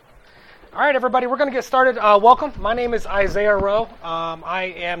All right, everybody, we're going to get started. Welcome. My name is Isaiah Rowe.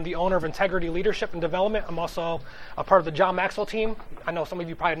 I am the owner of Integrity Leadership and Development. I'm also a part of the John Maxwell team. I know some of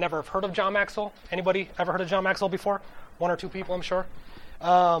you probably never have heard of John Maxwell. Anybody ever heard of John Maxwell before? One or two people, I'm sure.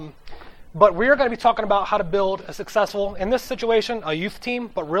 But we're going to be talking about how to build a successful, in this situation, a youth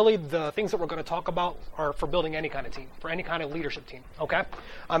team, but really the things that we're going to talk about are for building any kind of team, for any kind of leadership team, okay?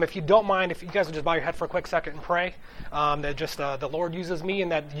 If you don't mind, if you guys would just bow your head for a quick second and pray, that just the Lord uses me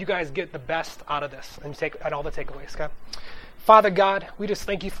and that you guys get the best out of this and all the takeaways, okay? Father God, we just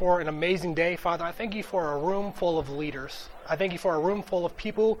thank you for an amazing day. Father, I thank you for a room full of leaders. I thank you for a room full of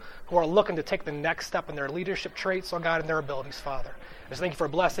people who are looking to take the next step in their leadership traits, oh God, and their abilities, Father. I just thank you for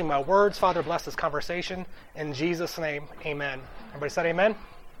blessing my words, Father. Bless this conversation. In Jesus' name, amen. Everybody said amen?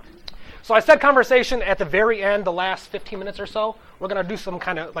 So I said conversation at the very end, the last 15 minutes or so. We're going to do some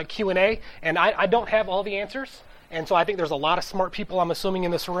kind of like Q&A, and I don't have all the answers. And so I think there's a lot of smart people, I'm assuming,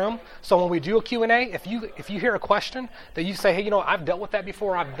 in this room. So when we do a Q&A, if you hear a question that you say, hey, I've dealt with that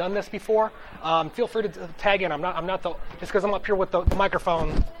before, I've done this before, feel free to tag in. I'm not just because I'm up here with the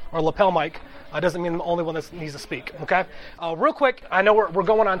microphone or lapel mic, doesn't mean I'm the only one that needs to speak. Okay. Real quick, I know we're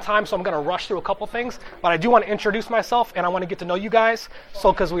going on time, so I'm going to rush through a couple things, but I do want to introduce myself and I want to get to know you guys.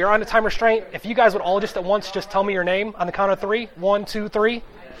 So because we are on a time restraint, if you guys would all just at once just tell me your name on the count of three. 1, 2, 3.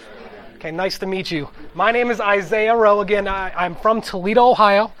 Okay, nice to meet you. My name is Isaiah Rowe. Again, I'm from Toledo,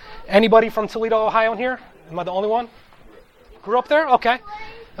 Ohio. Anybody from Toledo, Ohio in here? Am I the only one? Grew up there? Okay.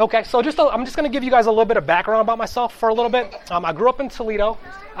 So I'm just going to give you guys a little bit of background about myself for a little bit. I grew up in Toledo.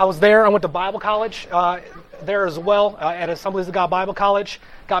 I was there. I went to Bible college there as well at Assemblies of God Bible College.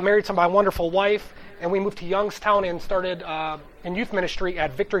 Got married to my wonderful wife, and we moved to Youngstown and started in youth ministry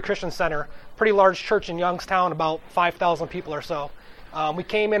at Victory Christian Center. Pretty large church in Youngstown, about 5,000 people or so. We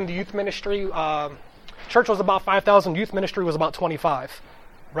came into youth ministry. Church was about 5,000. Youth ministry was about 25.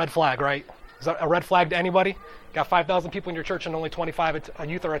 Red flag, right? Is that a red flag to anybody? Got 5,000 people in your church and only 25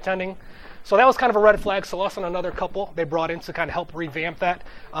 youth are attending. So that was kind of a red flag. So us and another couple they brought in to kind of help revamp that.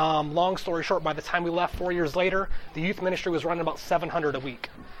 Long story short, by the time we left 4 years later, the youth ministry was running about 700 a week.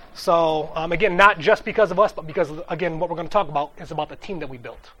 So again, not just because of us, but because, again, what we're going to talk about is about the team that we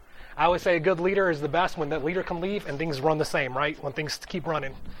built. I always say a good leader is the best when the leader can leave and things run the same, right? When things keep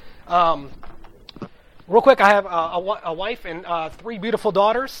running. Real quick, I have a wife and 3 beautiful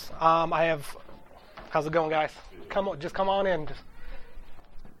daughters. How's it going, guys? Come on in.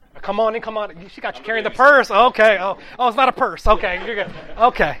 Come on in. She got you carrying the purse. Okay. Oh, it's not a purse. Okay, you're good.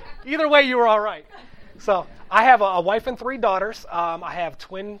 Okay. Either way, you were all right. So I have a wife and 3 daughters. I have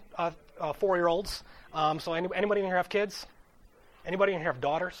twin 4-year-olds. So anybody in here have kids? Anybody in here have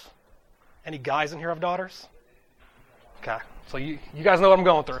daughters? Any guys in here have daughters? Okay, so you guys know what I'm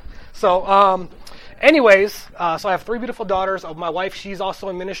going through. So anyways, so I have 3 beautiful daughters. My wife, she's also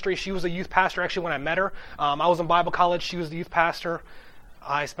in ministry. She was a youth pastor actually when I met her. I was in Bible college. She was the youth pastor.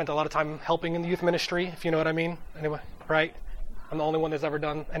 I spent a lot of time helping in the youth ministry, if you know what I mean. Anyway, right? I'm the only one that's ever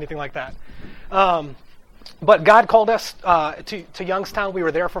done anything like that. But God called us to Youngstown. We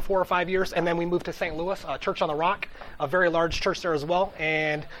were there for 4 or 5 years, and then we moved to St. Louis, Church on the Rock, a very large church there as well.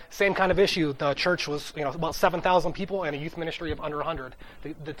 And same kind of issue. The church was, about 7,000 people and a youth ministry of under 100.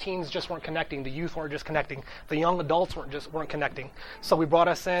 The teens just weren't connecting. The youth weren't just connecting. The young adults weren't connecting. So we brought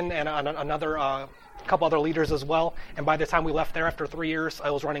us in and another couple other leaders as well. And by the time we left there after 3 years,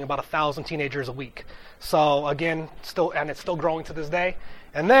 I was running about 1,000 teenagers a week. So again, it's still growing to this day.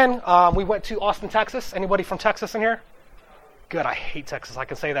 And then we went to Austin, Texas. Anybody from Texas in here? Good. I hate Texas. I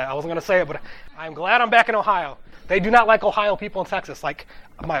can say that. I wasn't going to say it, but I'm glad I'm back in Ohio. They do not like Ohio people in Texas. Like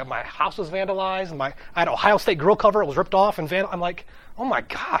my house was vandalized. I had an Ohio State grill cover. It was ripped off and I'm like, oh my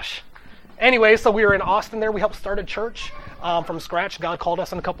gosh. Anyway, so we were in Austin there. We helped start a church from scratch. God called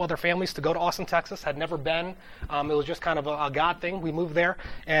us and a couple other families to go to Austin, Texas. Had never been. It was just kind of a God thing. We moved there.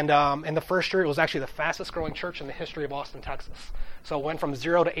 And in the first year, it was actually the fastest growing church in the history of Austin, Texas. So it went from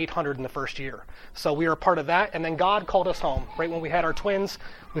 0 to 800 in the first year. So we were a part of that. And then God called us home. Right when we had our twins,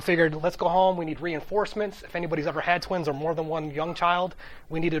 we figured, let's go home. We need reinforcements. If anybody's ever had twins or more than one young child,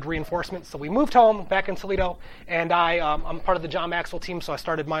 we needed reinforcements. So we moved home back in Toledo. And I'm part of the John Maxwell team, so I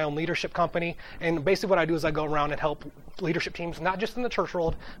started my own leadership company. And basically what I do is I go around and help leadership teams, not just in the church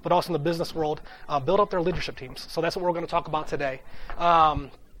world, but also in the business world, build up their leadership teams. So that's what we're going to talk about today.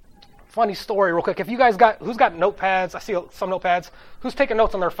 Funny story real quick. If you guys who's got notepads? I see some notepads. Who's taking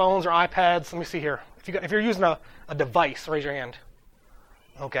notes on their phones or iPads? Let me see here. If you're using a device, raise your hand.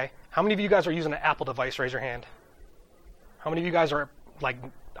 Okay. How many of you guys are using an Apple device? Raise your hand. How many of you guys are like,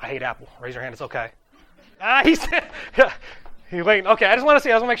 I hate Apple? Raise your hand. It's okay. He said, he waiting. Okay. I just want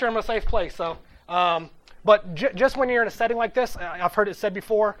to make sure I'm in a safe place. So But just when you're in a setting like this, I've heard it said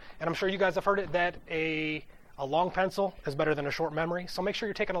before, and I'm sure you guys have heard it, that a long pencil is better than a short memory. So make sure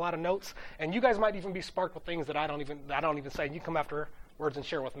you're taking a lot of notes, and you guys might even be sparked with things that I don't even say. You come afterwards and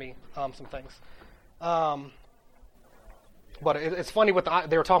share with me some things. But it's funny what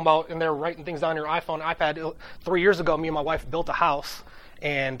they were talking about, and they're writing things down on your iPhone, iPad. 3 years ago, me and my wife built a house,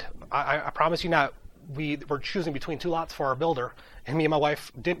 and I promise you not, we were choosing between two lots for our builder, and me and my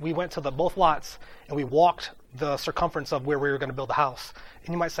wife we went to both lots, and we walked the circumference of where we were going to build the house.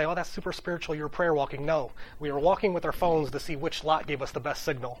 And you might say, oh, that's super spiritual, you're prayer walking. No, we were walking with our phones to see which lot gave us the best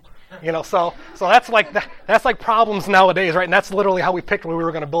signal. So that's like problems nowadays, right? And that's literally how we picked where we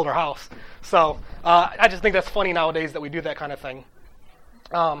were going to build our house. So I just think that's funny nowadays that we do that kind of thing.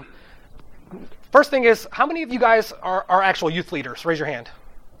 First thing is, how many of you guys are actual youth leaders? Raise your hand.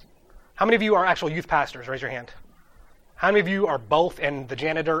 How many of you are actual youth pastors? Raise your hand. How many of you are both, and the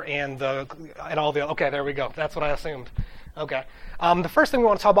janitor and all the? Okay, there we go. That's what I assumed. Okay. The first thing we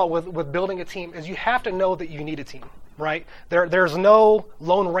want to talk about with building a team is you have to know that you need a team, right? There's no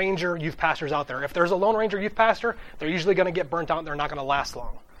Lone Ranger youth pastors out there. If there's a Lone Ranger youth pastor, they're usually going to get burnt out and they're not going to last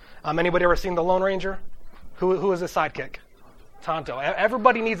long. Anybody ever seen the Lone Ranger? Who is his sidekick? Tonto.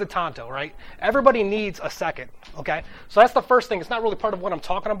 Everybody needs a Tonto, right? Everybody needs a second, okay? So that's the first thing. It's not really part of what I'm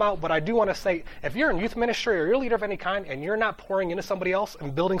talking about, but I do want to say, if you're in youth ministry or you're a leader of any kind and you're not pouring into somebody else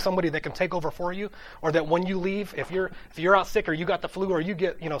and building somebody that can take over for you, or that when you leave, if you're out sick or you got the flu or you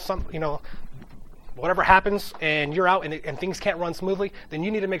get, whatever happens and you're out and things can't run smoothly, then you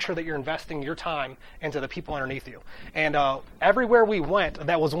need to make sure that you're investing your time into the people underneath you. And everywhere we went,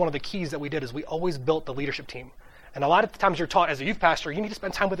 that was one of the keys that we did, is we always built the leadership team. And a lot of the times you're taught as a youth pastor, you need to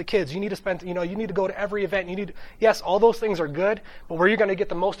spend time with the kids. You need to spend, you need to go to every event. Yes, all those things are good, but where you're going to get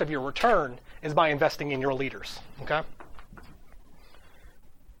the most of your return is by investing in your leaders, okay?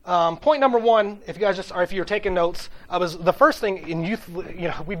 Point number one, if you're taking notes, was the first thing in youth.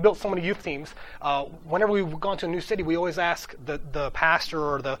 We built so many youth teams. Whenever we've gone to a new city, we always ask the pastor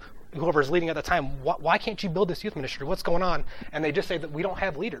or whoever's leading at the time, why can't you build this youth ministry? What's going on? And they just say that we don't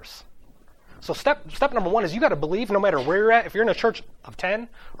have leaders. So step number one is you got to believe, no matter where you're at. If you're in a church of 10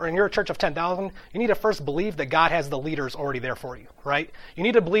 or in your church of 10,000, you need to first believe that God has the leaders already there for you, right? You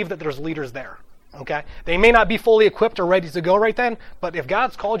need to believe that there's leaders there, okay? They may not be fully equipped or ready to go right then, but if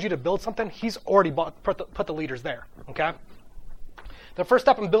God's called you to build something, he's already put the leaders there, okay? The first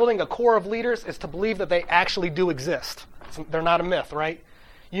step in building a core of leaders is to believe that they actually do exist. They're not a myth, right?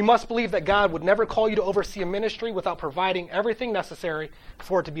 You must believe that God would never call you to oversee a ministry without providing everything necessary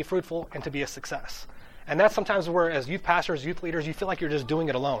for it to be fruitful and to be a success. And that's sometimes where, as youth pastors, youth leaders, you feel like you're just doing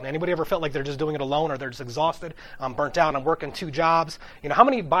it alone. Anybody ever felt like they're just doing it alone, or they're just exhausted, I'm burnt out, I'm working 2 jobs? How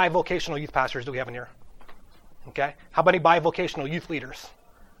many bivocational youth pastors do we have in here? Okay. How many bivocational youth leaders?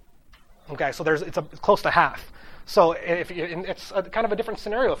 Okay, so it's close to half. So it's kind of a different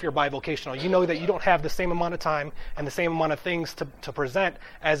scenario if you're bivocational. You know that you don't have the same amount of time and the same amount of things to present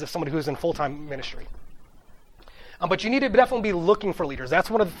as if somebody who's in full-time ministry. But you need to definitely be looking for leaders. That's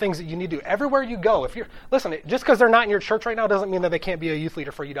one of the things that you need to do. Everywhere you go, listen, just because they're not in your church right now doesn't mean that they can't be a youth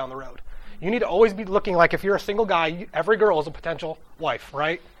leader for you down the road. You need to always be looking, like if you're a single guy, every girl is a potential wife,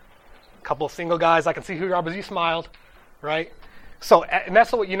 right? A couple of single guys, I can see who you are because you smiled, right? So, and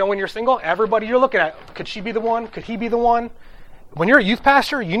that's what, when you're single, everybody you're looking at, could she be the one? Could he be the one? When you're a youth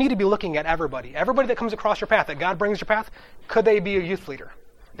pastor, you need to be looking at everybody. Everybody that comes across your path, that God brings your path, could they be a youth leader?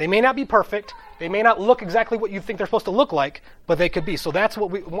 They may not be perfect. They may not look exactly what you think they're supposed to look like, but they could be. So that's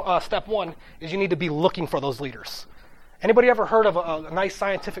what step one is, you need to be looking for those leaders. Anybody ever heard of a nice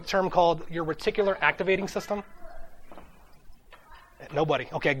scientific term called your reticular activating system? Nobody.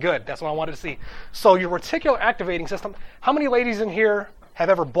 Okay, good. That's what I wanted to see. So your reticular activating system, how many ladies in here have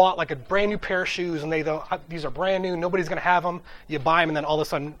ever bought like a brand new pair of shoes and these are brand new, nobody's going to have them, you buy them and then all of a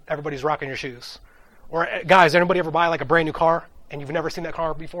sudden everybody's rocking your shoes? Or guys, anybody ever buy like a brand new car and you've never seen that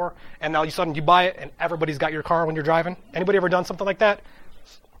car before and now all of a sudden you buy it and everybody's got your car when you're driving? Anybody ever done something like that?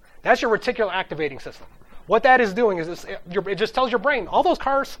 That's your reticular activating system. What that is doing is it just tells your brain, all those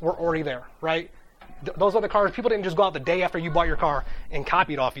cars were already there, right? Those other cars, people didn't just go out the day after you bought your car and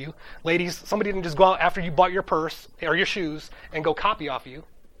copy it off you. Ladies, somebody didn't just go out after you bought your purse or your shoes and go copy off you,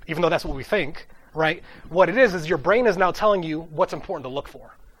 even though that's what we think, right? What it is your brain is now telling you what's important to look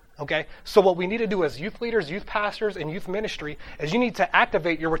for, okay? So what we need to do as youth leaders, youth pastors, and youth ministry is you need to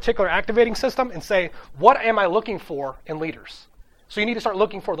activate your reticular activating system and say, what am I looking for in leaders? So you need to start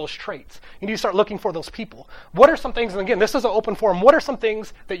looking for those traits. You need to start looking for those people. What are some things, and again, this is an open forum, what are some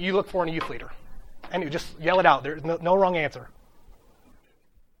things that you look for in a youth leader? And you just yell it out. There's no wrong answer.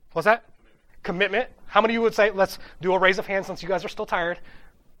 What's that? Commitment. How many of you would say, let's do a raise of hands since you guys are still tired?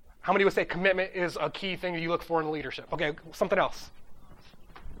 How many would say commitment is a key thing that you look for in leadership? Okay, something else.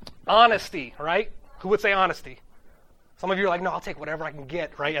 Honesty, right? Who would say honesty? Some of you are like, no, I'll take whatever I can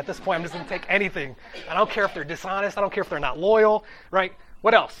get, right? At this point, I'm just going to take anything. I don't care if they're dishonest. I don't care if they're not loyal, right?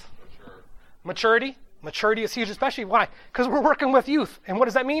 What else? Maturity. Maturity is huge, especially why? Because we're working with youth. And what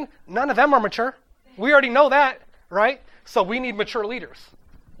does that mean? None of them are mature. We already know that, right? So we need mature leaders.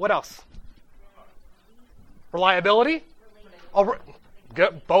 What else? Reliability. Oh,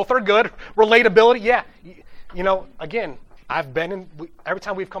 good. Both are good. Relatability, yeah. You know, again, I've been in, every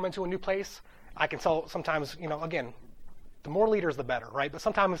time we've come into a new place, I can tell sometimes, you know, again, the more leaders, the better, right? But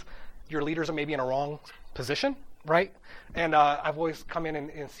sometimes your leaders are maybe in a wrong position, right? And I've always come in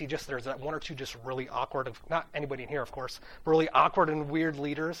and see just there's that one or two just really awkward, not anybody in here, of course, but really awkward and weird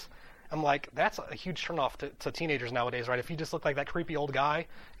leaders. I'm like, that's a huge turnoff to teenagers nowadays, right? If you just look like that creepy old guy,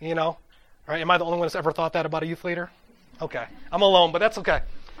 you know, right? Am I the only one that's ever thought that about a youth leader? Okay. I'm alone, but that's okay.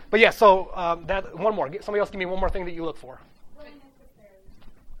 But yeah, so that one more. Somebody else give me one more thing that you look for.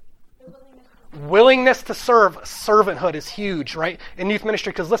 Willingness to serve. Servanthood is huge, right? In youth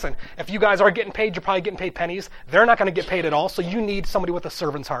ministry, because listen, if you guys are getting paid, you're probably getting paid pennies. They're not going to get paid at all, so you need somebody with a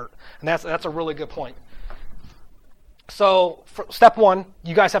servant's heart. And that's a really good point. So for step one,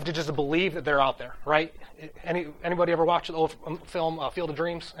 you guys have to just believe that they're out there, right? Anybody ever watch the old film Field of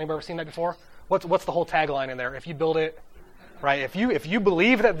Dreams? Anybody ever seen that before? What's the whole tagline in there? If you build it, right? If you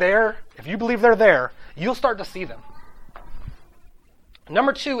believe that they're there, you'll start to see them.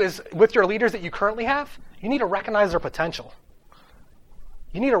 Number two is with your leaders that you currently have, you need to recognize their potential.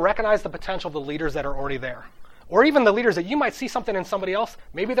 You need to recognize the potential of the leaders that are already there. Or even the leaders that you might see something in somebody else.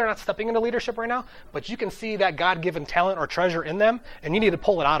 Maybe they're not stepping into leadership right now, but you can see that God-given talent or treasure in them, and you need to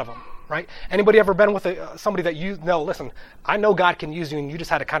pull it out of them, right? Anybody ever been with somebody that you know, listen, I know God can use you, and you just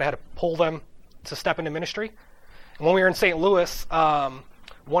had to pull them to step into ministry? And when we were in St. Louis,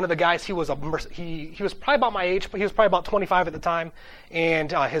 one of the guys, he was probably about my age, but he was probably about 25 at the time,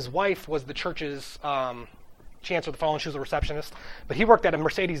 and his wife was the church's she answered the phone. She was a receptionist, but he worked at a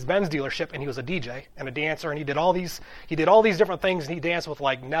Mercedes-Benz dealership, and he was a DJ and a dancer, and he did all these different things, and he danced with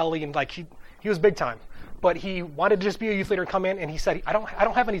like Nelly, and like he was big time. But he wanted to just be a youth leader and come in, and he said, I don't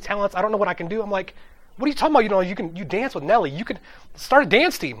have any talents. I don't know what I can do. I'm like, what are you talking about? You know, you dance with Nelly. You could start a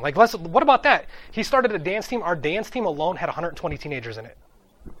dance team. Like, what about that? He started a dance team. Our dance team alone had 120 teenagers in it.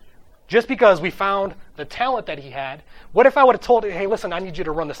 Just because we found the talent that he had. What if I would have told him, hey, listen, I need you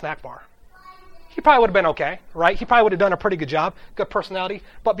to run the snack bar? He probably would have been okay, right? He probably would have done a pretty good job, good personality.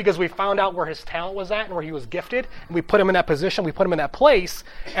 But because we found out where his talent was at and where he was gifted, and we put him in that position, we put him in that place,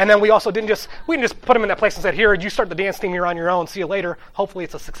 and then we didn't just put him in that place and said, here, you start the dance team, you're on your own, see you later. Hopefully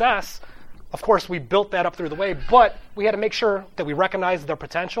it's a success. Of course, we built that up through the way, but we had to make sure that we recognized their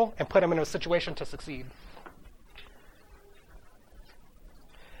potential and put them in a situation to succeed.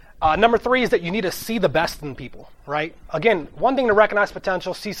 Number three is that you need to see the best in people, right? Again, one thing to recognize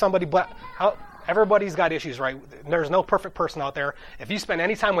potential, see somebody, but everybody's got issues, right? There's no perfect person out there. If you spend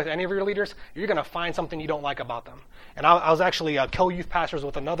any time with any of your leaders, you're going to find something you don't like about them. And I was actually co-youth pastors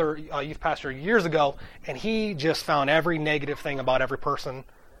with another youth pastor years ago, and he just found every negative thing about every person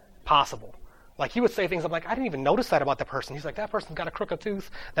possible. Like, he would say things, I'm like, I didn't even notice that about that person. He's like, that person's got a crooked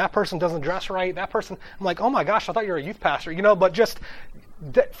tooth. That person doesn't dress right. That person, I'm like, oh my gosh, I thought you were a youth pastor, you know, but just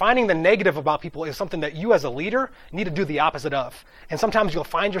finding the negative about people is something that you as a leader need to do the opposite of. And sometimes you'll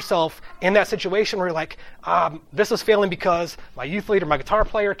find yourself in that situation where you're like, this is failing because my youth leader, my guitar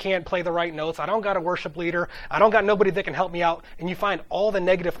player can't play the right notes. I don't got a worship leader. I don't got nobody that can help me out. And you find all the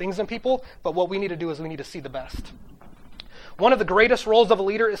negative things in people, but what we need to do is we need to see the best. One of the greatest roles of a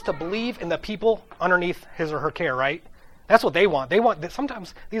leader is to believe in the people underneath his or her care, right? That's what they want.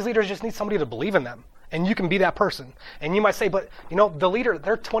 Sometimes these leaders just need somebody to believe in them. And you can be that person. And you might say, but, you know, the leader,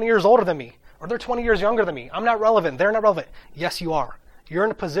 they're 20 years older than me. Or they're 20 years younger than me. I'm not relevant. They're not relevant. Yes, you are. You're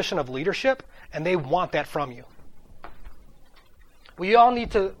in a position of leadership, and they want that from you. We all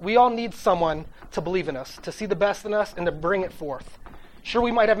need someone to believe in us, to see the best in us, and to bring it forth. Sure,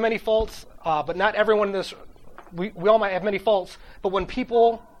 we might have many faults, but not everyone in this... We all might have many faults, but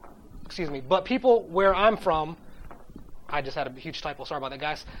people where I'm from, I just had a huge typo, sorry about that,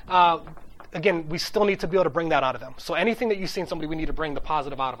 guys. Again, we still need to be able to bring that out of them. So anything that you see in somebody, we need to bring the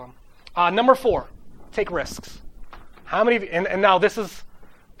positive out of them. Number 4, take risks. How many of you, and now this is,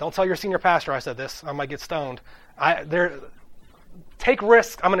 don't tell your senior pastor I said this, I might get stoned. Take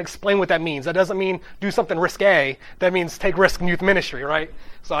risks, I'm going to explain what that means. That doesn't mean do something risque. That means take risks in youth ministry, right?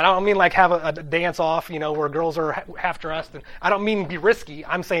 So I don't mean like have a dance off, you know, where girls are half dressed. And I don't mean be risky.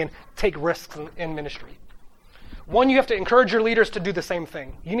 I'm saying take risks in ministry. One, you have to encourage your leaders to do the same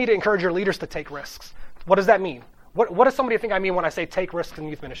thing. You need to encourage your leaders to take risks. What does that mean? What does somebody think I mean when I say take risks in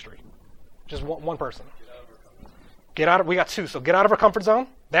youth ministry? Just one person. We got two. So get out of our comfort zone.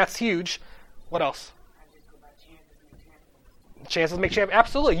 That's huge. What else? Chances make champions.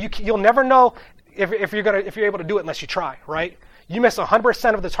 Absolutely. You'll never know if you're able to do it unless you try, right? You miss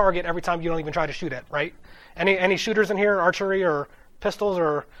 100% of the target every time you don't even try to shoot it, right? Any shooters in here, archery or pistols,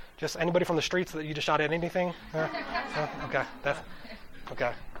 or just anybody from the streets that you just shot at anything? Okay.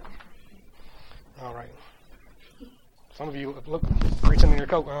 Okay. All right. Some of you look reaching in your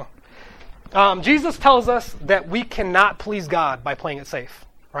coat. Jesus tells us that we cannot please God by playing it safe,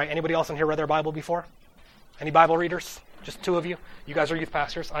 right? Anybody else in here read their Bible before? Any Bible readers? Just two of you? You guys are youth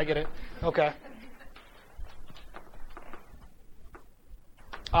pastors. I get it. Okay.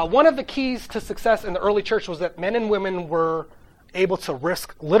 One of the keys to success in the early church was that men and women were able to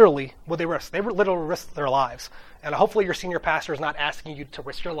risk literally what they risked. They literally risked their lives. And hopefully your senior pastor is not asking you to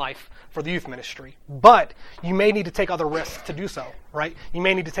risk your life for the youth ministry. But you may need to take other risks to do so, right? You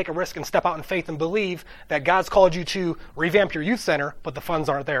may need to take a risk and step out in faith and believe that God's called you to revamp your youth center, but the funds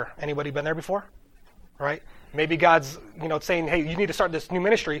aren't there. Anybody been there before? Right? Maybe God's, saying, hey, you need to start this new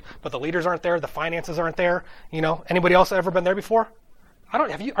ministry, but the leaders aren't there, the finances aren't there. Anybody else ever been there before? Are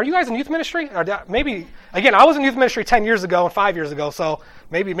you guys in youth ministry? Maybe, again, I was in youth ministry 10 years ago and 5 years ago, so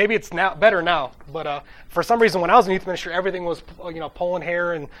maybe it's now better now. But for some reason, when I was in youth ministry, everything was, pulling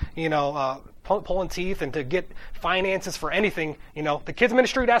hair and, pulling teeth, and to get finances for anything, the kids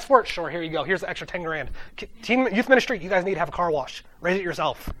ministry would ask for it. Sure, here you go. Here's the extra 10 grand. Youth ministry, you guys need to have a car wash. Raise it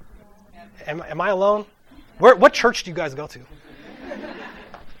yourself. Am I alone? What church do you guys go to?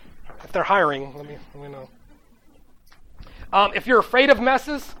 If they're hiring, let me know. If you're afraid of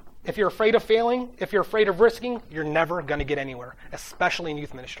messes, if you're afraid of failing, if you're afraid of risking, you're never going to get anywhere, especially in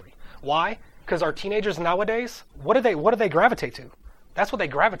youth ministry. Why? Because our teenagers nowadays, what do they gravitate to? That's what they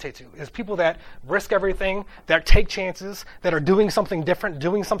gravitate to, is people that risk everything, that take chances, that are doing something different,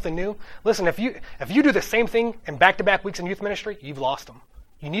 doing something new. Listen, if you do the same thing in back-to-back weeks in youth ministry, you've lost them.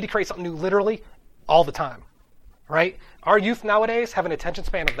 You need to create something new literally all the time, right? Our youth nowadays have an attention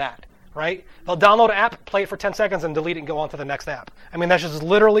span of that. Right? They'll download an app, play it for 10 seconds, and delete it and go on to the next app. I mean, that's just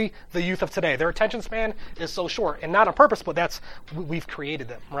literally the youth of today. Their attention span is so short, and not on purpose, but we've created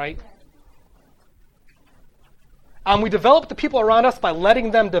them, right? We develop the people around us by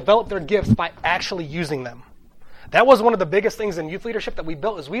letting them develop their gifts by actually using them. That was one of the biggest things in youth leadership that we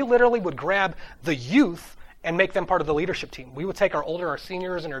built, is we literally would grab the youth and make them part of the leadership team. We would take our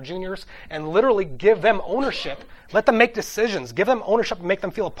seniors and our juniors and literally give them ownership, let them make decisions, give them ownership and make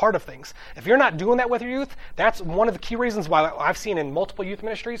them feel a part of things. If you're not doing that with your youth, that's one of the key reasons why I've seen in multiple youth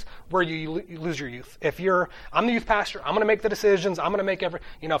ministries where you lose your youth. If I'm the youth pastor, I'm going to make the decisions, I'm going to make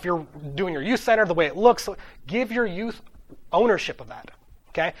if you're doing your youth center the way it looks, give your youth ownership of that.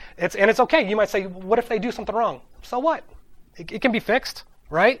 Okay? It's okay. You might say, what if they do something wrong? So what? It can be fixed,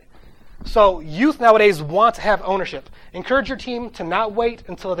 right? So youth nowadays want to have ownership. Encourage your team to not wait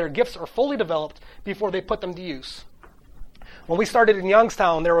until their gifts are fully developed before they put them to use. When we started in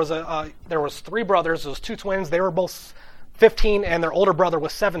Youngstown, there was three brothers. There was two twins. They were both 15, and their older brother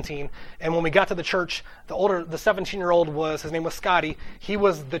was 17. And when we got to the church, the 17-year-old his name was Scotty. He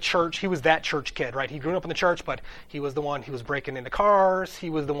was that church kid, right? He grew up in the church, but he was the one who was breaking into cars. He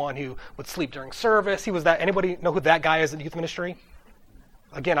was the one who would sleep during service. He was that. Anybody know who that guy is in youth ministry?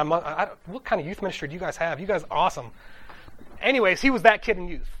 Again, what kind of youth ministry do you guys have? You guys are awesome. Anyways, he was that kid in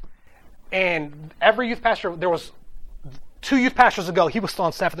youth. And every youth pastor, there was 2 youth pastors ago, he was still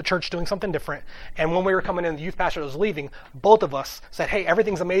on staff at the church doing something different. And when we were coming in, the youth pastor was leaving, both of us said, hey,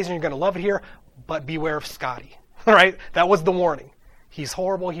 everything's amazing, you're going to love it here, but beware of Scotty. Right? That was the warning. He's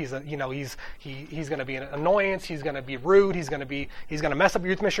horrible. He's going to be an annoyance. He's going to be rude. He's going to mess up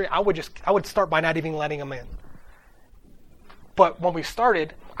your youth ministry. I would start by not even letting him in. But when we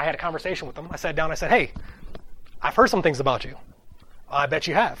started, I had a conversation with him. I sat down, I said, hey, I've heard some things about you. I bet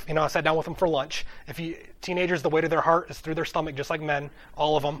you have. I sat down with him for lunch. Teenagers, the weight of their heart is through their stomach, just like men,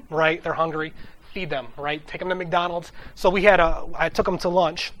 all of them, right? They're hungry. Feed them, right? Take them to McDonald's. So I took him to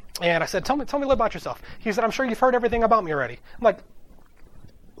lunch, and I said, tell me a little about yourself. He said, I'm sure you've heard everything about me already. I'm like,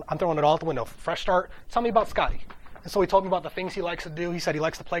 I'm throwing it all out the window. Fresh start. Tell me about Scotty. And so he told me about the things he likes to do. He said he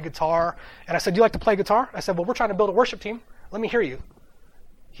likes to play guitar. And I said, do you like to play guitar? I said, well, we're trying to build a worship team. Let me hear you.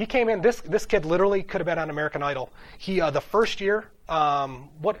 He came in, this kid literally could have been on American Idol. He, the first year,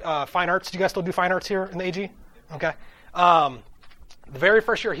 fine arts, do you guys still do fine arts here in the AG? Okay. The very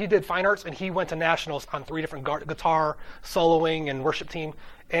first year he did fine arts, and he went to nationals on 3 different guitar, soloing, and worship team,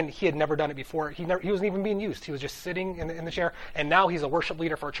 and he had never done it before. He wasn't even being used. He was just sitting in the chair, and now he's a worship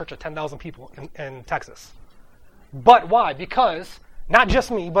leader for a church of 10,000 people in Texas. But why? Because not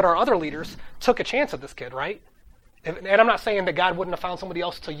just me, but our other leaders took a chance at this kid, right? And I'm not saying that God wouldn't have found somebody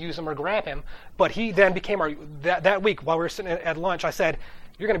else to use him or grab him, but he then became that week while we were sitting at lunch, I said,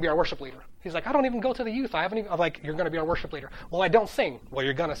 you're going to be our worship leader. He's like, I don't even go to the youth. I'm like, you're going to be our worship leader. Well, I don't sing. Well,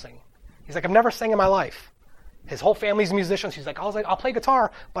 you're going to sing. He's like, I've never sang in my life. His whole family's musicians. He's like, I'll play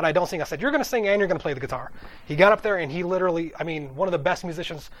guitar, but I don't sing. I said, you're going to sing and you're going to play the guitar. He got up there and he literally, one of the best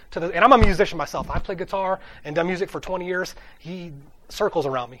musicians and I'm a musician myself. I play guitar and done music for 20 years. He circles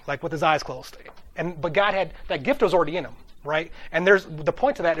around me, like with his eyes closed. But God had, that gift was already in him, right? And the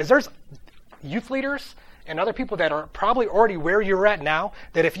point to that is there's youth leaders and other people that are probably already where you're at now,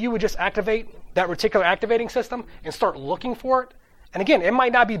 that if you would just activate that reticular activating system and start looking for it, and again, it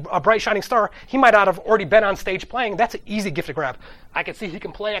might not be a bright shining star. He might not have already been on stage playing. That's an easy gift to grab. I can see he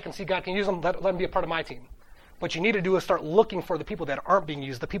can play. I can see God can use him. Let him be a part of my team. What you need to do is start looking for the people that aren't being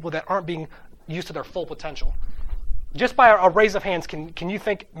used, the people that aren't being used to their full potential. Just by a raise of hands, can you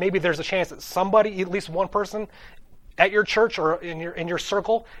think maybe there's a chance that somebody, at least one person at your church or in your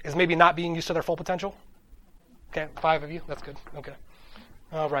circle, is maybe not being used to their full potential? Okay, 5 of you. That's good. Okay.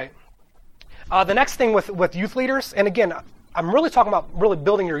 All right. The next thing with youth leaders, and again, I'm really talking about really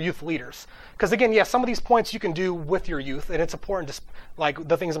building your youth leaders. Because again, yeah, some of these points you can do with your youth, and it's important to, like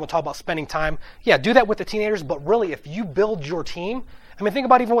the things I'm going to talk about, spending time. Yeah, do that with the teenagers, but really if you build your team, think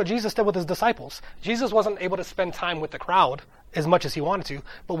about even what Jesus did with his disciples. Jesus wasn't able to spend time with the crowd as much as he wanted to,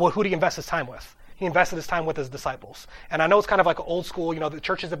 but who did he invest his time with? He invested his time with his disciples. And I know it's kind of like old school, the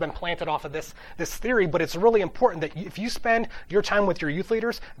churches have been planted off of this theory, but it's really important that if you spend your time with your youth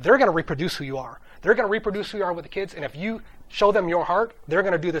leaders, they're going to reproduce who you are. They're going to reproduce who you are with the kids, and if you show them your heart, they're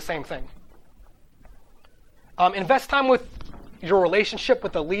going to do the same thing. Invest time with your relationship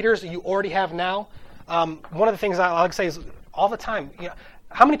with the leaders that you already have now. One of the things I like to say is all the time,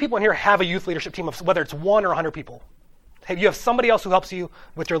 how many people in here have a youth leadership team of whether it's 1 or 100 people? You have somebody else who helps you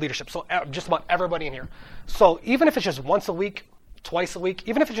with your leadership. So just about everybody in here. So even if it's just once a week, twice a week,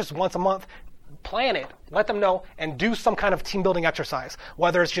 even if it's just once a month, plan it, let them know, and do some kind of team building exercise.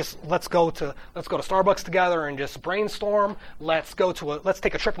 Whether it's just let's go to Starbucks together and just brainstorm. Let's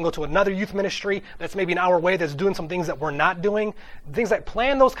take a trip and go to another youth ministry that's maybe an hour away that's doing some things that we're not doing. Things like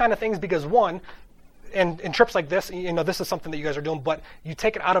plan those kind of things because one, and trips like this, this is something that you guys are doing, but you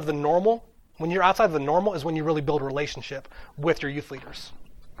take it out of the normal. When you're outside of the normal is when you really build a relationship with your youth leaders.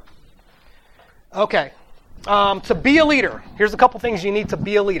 Okay. To be a leader, here's a couple things you need to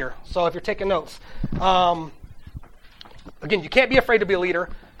be a leader. So if you're taking notes, again, you can't be afraid to be a leader,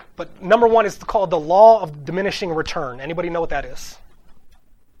 but number 1 is called the law of diminishing return. Anybody know what that is?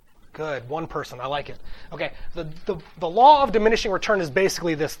 Good, one person, I like it. Okay, the law of diminishing return is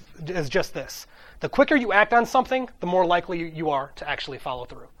basically just this. The quicker you act on something, the more likely you are to actually follow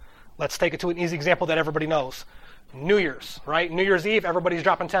through. Let's take it to an easy example that everybody knows. New Year's, right? New Year's Eve, everybody's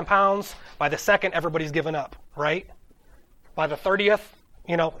dropping 10 pounds. By the 2nd, everybody's giving up, right? By the 30th,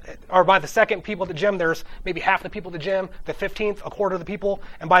 or by the 2nd, people at the gym, there's maybe half the people at the gym. The 15th, a quarter of the people.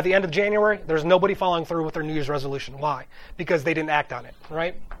 And by the end of January, there's nobody following through with their New Year's resolution. Why? Because they didn't act on it,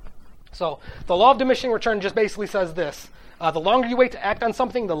 right? So the law of diminishing return just basically says this. The longer you wait to act on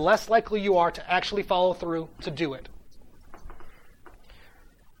something, the less likely you are to actually follow through to do it.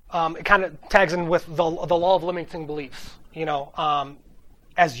 It kind of tags in with the law of limiting beliefs.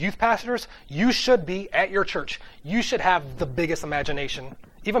 As youth pastors, you should be at your church. You should have the biggest imagination,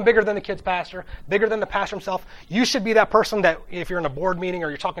 even bigger than the kids pastor, bigger than the pastor himself. You should be that person that if you're in a board meeting or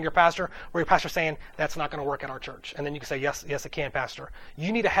you're talking to your pastor, where your pastor's saying, that's not going to work at our church. And then you can say, yes, it can, pastor.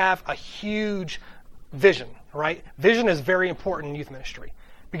 You need to have a huge vision, right? Vision is very important in youth ministry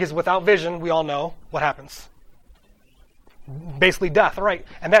because without vision, we all know what happens. Basically death, right?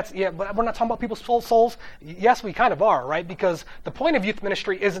 And but we're not talking about people's souls. Yes, we kind of are, right? Because the point of youth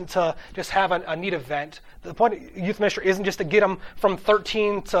ministry isn't to just have a neat event. The point of youth ministry isn't just to get them from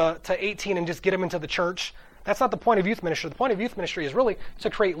 13 to 18 and just get them into the church. That's not the point of youth ministry. The point of youth ministry is really to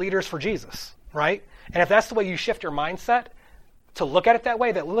create leaders for Jesus, right? And if that's the way you shift your mindset to look at it that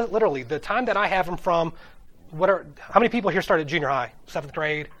way, that literally the time that I have them from, how many people here started junior high, 7th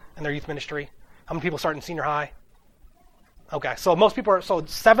grade, in their youth ministry? How many people start in senior high? Okay, so most people are,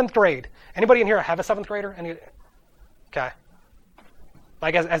 7th grade. Anybody in here have a 7th grader? Okay.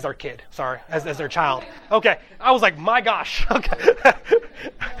 Like as their kid, as their child. Okay, I was like, my gosh. Okay.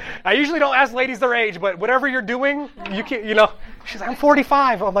 I usually don't ask ladies their age, but whatever you're doing, you can't, she's like, I'm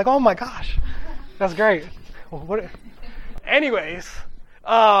 45. I'm like, oh my gosh, that's great. Anyways,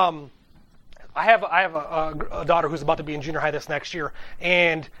 I have a daughter who's about to be in junior high this next year,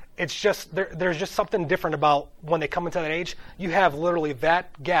 and it's just there's just something different about when they come into that age. You have literally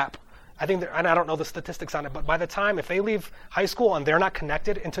that gap. I think, and I don't know the statistics on it, but by the time, if they leave high school and they're not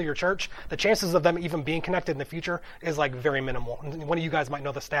connected into your church, the chances of them even being connected in the future is like very minimal. And one of you guys might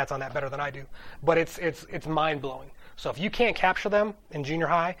know the stats on that better than I do, but it's mind-blowing. So if you can't capture them in junior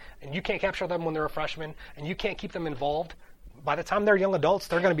high, and you can't capture them when they're a freshman, and you can't keep them involved, by the time they're young adults,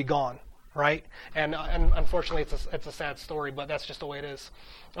 they're going to be gone, right? And unfortunately, it's a sad story, but that's just the way it is.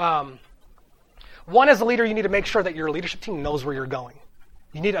 One, as a leader, you need to make sure that your leadership team knows where you're going.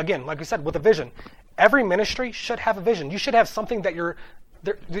 You need, again, like we said, with a vision. Every ministry should have a vision. You should have something that you're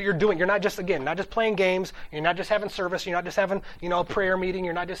doing. You're not just playing games. You're not just having service. You're not just having, a prayer meeting.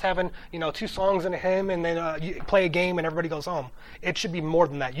 You're not just having, 2 songs and a hymn and then you play a game and everybody goes home. It should be more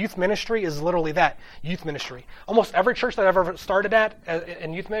than that. Youth ministry is literally that, youth ministry. Almost every church that I've ever started at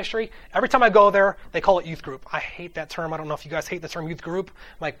in youth ministry, every time I go there, they call it youth group. I hate that term. I don't know if you guys hate the term youth group.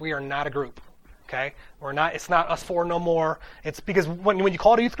 Like, we are not a group. Okay, it's not us four no more. It's because when you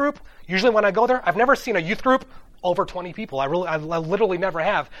call it a youth group, usually when I go there, I've never seen a youth group over 20 people. I literally never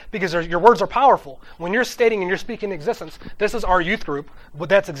have, because your words are powerful. When you're stating and you're speaking existence, this is our youth group, but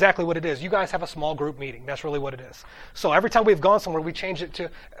that's exactly what it is. You guys have a small group meeting. That's really what it is. So every time we've gone somewhere, we change it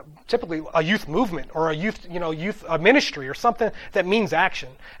to typically a youth movement or a youth ministry or something that means action.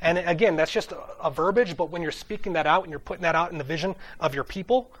 And again, that's just a verbiage, but when you're speaking that out and you're putting that out in the vision of your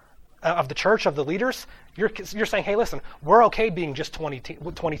people, of the church, of the leaders, you're saying, hey, listen, we're okay being just 20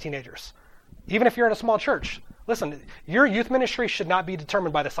 teenagers. Even if you're in a small church, listen, your youth ministry should not be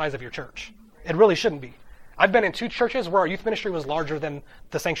determined by the size of your church. It really shouldn't be. I've been in 2 churches where our youth ministry was larger than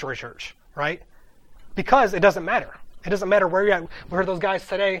the sanctuary church, right? Because it doesn't matter. It doesn't matter where you're at. We heard those guys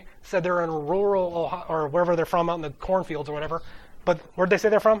today said they're in rural Ohio, or wherever they're from, out in the cornfields or whatever. But where'd they say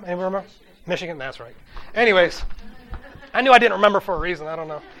they're from? Anyone remember? Michigan, that's right. Anyways, I knew I didn't remember for a reason. I don't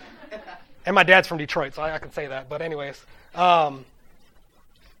know. And my dad's from Detroit, so I can say that. But anyways,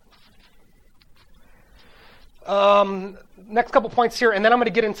 next couple points here, and then I'm going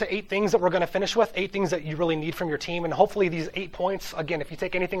to get into 8 things that we're going to finish with, 8 things that you really need from your team. And hopefully these 8 points, again, if you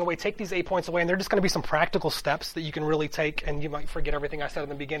take anything away, take these 8 points away, and they're just going to be some practical steps that you can really take, and you might forget everything I said in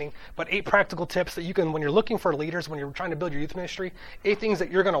the beginning, but 8 practical tips that you can, when you're looking for leaders, when you're trying to build your youth ministry, 8 things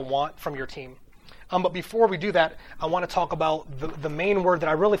that you're going to want from your team. But before we do that, I want to talk about the main word that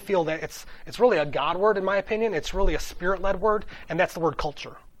I really feel that it's really a God word, in my opinion. It's really a Spirit-led word, and that's the word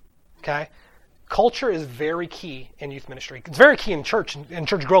culture. Okay? Culture is very key in youth ministry. It's very key in church and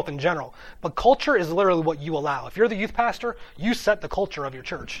church growth in general. But culture is literally what you allow. If you're the youth pastor, you set the culture of your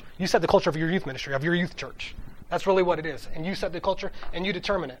church. You set the culture of your youth ministry, of your youth church. That's really what it is. And you set the culture, and you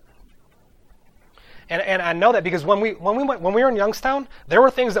determine it. And I know that because when we were in Youngstown, there were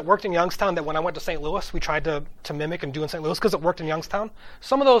things that worked in Youngstown that when I went to St. Louis, we tried to mimic and do in St. Louis because it worked in Youngstown.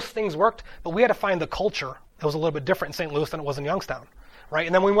 Some of those things worked, but we had to find the culture that was a little bit different in St. Louis than it was in Youngstown, right?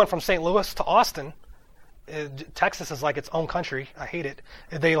 And then we went from St. Louis to Austin. Texas is like its own country. I hate it.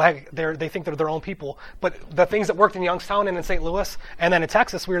 They think they're their own people. But the things that worked in Youngstown and in St. Louis, and then in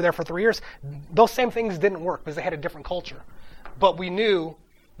Texas, we were there for 3 years. Those same things didn't work because they had a different culture. But we knew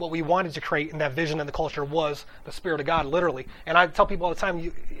what we wanted to create in that vision and the culture was the Spirit of God, literally. And I tell people all the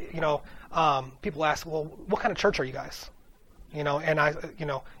time, people ask, well, what kind of church are you guys? You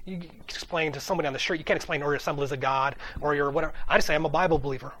explain to somebody on the street, you can't explain, or you're Assemblies of God, or you're whatever. I just say, I'm a Bible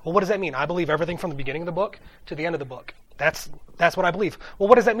believer. Well, what does that mean? I believe everything from the beginning of the book to the end of the book. That's what I believe. Well,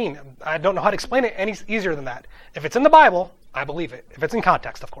 what does that mean? I don't know how to explain it any easier than that. If it's in the Bible, I believe it. If it's in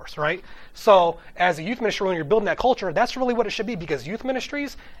context, of course, right? So as a youth ministry, when you're building that culture, that's really what it should be, because youth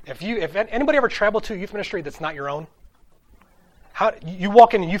ministries, if anybody ever traveled to a youth ministry that's not your own, how you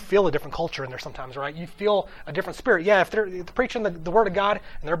walk in and you feel a different culture in there sometimes, right? You feel a different spirit. Yeah, if they're preaching the word of God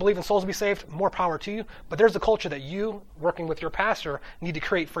and they're believing souls will be saved, more power to you. But there's a culture that you, working with your pastor, need to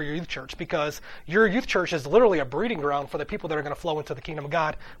create for your youth church, because your youth church is literally a breeding ground for the people that are going to flow into the kingdom of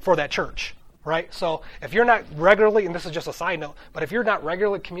God for that church. Right? So if you're not regularly, and this is just a side note, but if you're not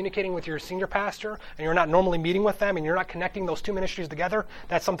regularly communicating with your senior pastor and you're not normally meeting with them and you're not connecting those 2 ministries together,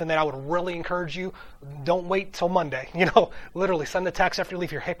 that's something that I would really encourage you. Don't wait till Monday. Literally send the text after you leave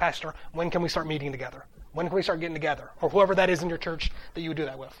here. Hey, pastor, when can we start meeting together? When can we start getting together? Or whoever that is in your church that you would do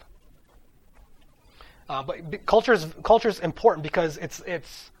that with. But culture is important because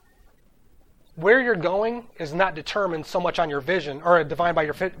it's where you're going is not determined so much on your vision or defined by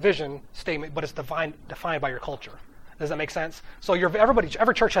your vision statement, but it's defined by your culture. Does that make sense? So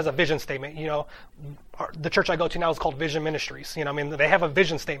every church has a vision statement. The church I go to now is called Vision Ministries. They have a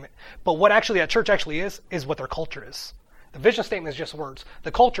vision statement. But what actually that church actually is what their culture is. The vision statement is just words.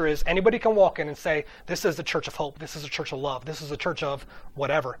 The culture is anybody can walk in and say, this is a church of hope. This is a church of love. This is a church of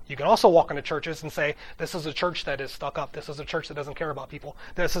whatever. You can also walk into churches and say, this is a church that is stuck up. This is a church that doesn't care about people.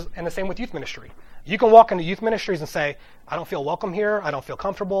 And the same with youth ministry. You can walk into youth ministries and say, I don't feel welcome here. I don't feel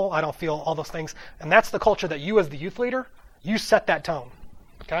comfortable. I don't feel all those things. And that's the culture that you as the youth leader, you set that tone.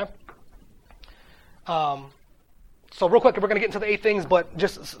 Okay? So real quick, we're going to get into the 8 things, but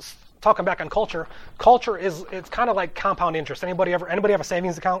just talking back on culture. Culture it's kind of like compound interest. Anybody have a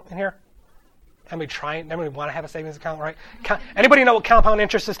savings account in here? Anybody want to have a savings account, right? Anybody know what compound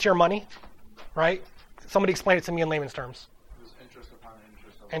interest is to your money? Right? Somebody explain it to me in layman's terms. Interest upon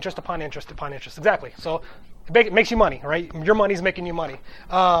interest. Interest upon interest upon interest. Exactly. So it makes you money, right? Your money's making you money.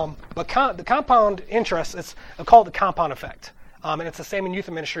 But the compound interest is called the compound effect. And it's the same in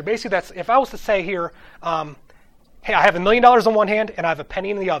youth ministry. Basically, that's if I was to say here, hey, I have $1 million in one hand and I have a penny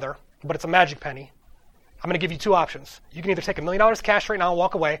in the other, but it's a magic penny. I'm going to give you 2 options. You can either take $1 million cash right now and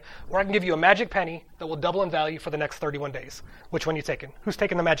walk away, or I can give you a magic penny that will double in value for the next 31 days. Which one are you taking? Who's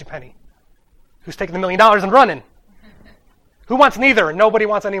taking the magic penny? Who's taking the $1 million and running? Who wants neither? Nobody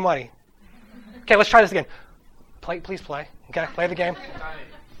wants any money. Okay, let's try this again. Please play. Okay, play the game.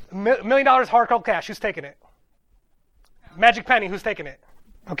 $1 million hard cold cash. Who's taking it? Magic penny. Who's taking it?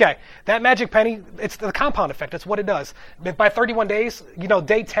 Okay, that magic penny, it's the compound effect. That's what it does. By 31 days,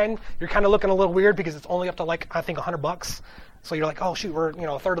 day 10, you're kind of looking a little weird because it's only up to I think $100. So you're like, oh shoot, we're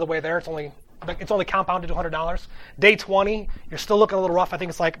a third of the way there. It's only compounded to $100. Day 20, you're still looking a little rough. I think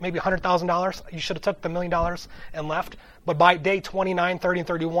it's like maybe $100,000. You should have took the $1 million and left. But by day 29, 30, and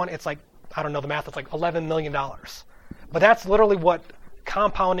 31, it's like, I don't know the math, it's like $11 million. But that's literally what the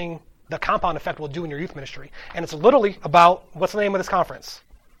compound effect will do in your youth ministry. And it's literally about, what's the name of this conference?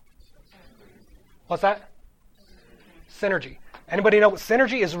 What's that? Synergy. Anybody know what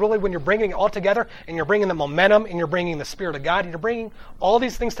synergy is? Really when you're bringing it all together and you're bringing the momentum and you're bringing the Spirit of God and you're bringing all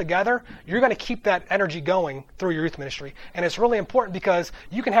these things together, you're going to keep that energy going through your youth ministry. And it's really important because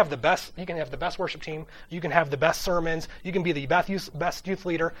you can have the best worship team, you can have the best sermons, you can be the best youth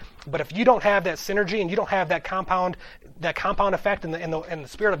leader, but if you don't have that synergy and you don't have that compound effect and the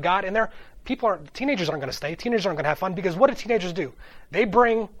Spirit of God in there, teenagers aren't going to stay. Teenagers aren't going to have fun because what do teenagers do? They're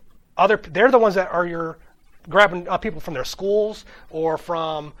the ones that are grabbing people from their schools or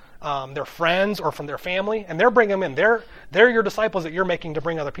from their friends or from their family, and they're bringing them in. They're your disciples that you're making to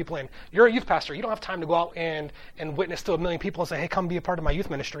bring other people in. You're a youth pastor. You don't have time to go out and witness to 1 million people and say, hey, come be a part of my youth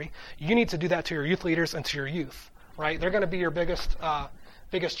ministry. You need to do that to your youth leaders and to your youth, right? They're going to be your biggest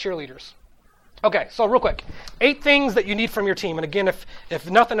cheerleaders. Okay, so real quick, 8 things that you need from your team. And again, if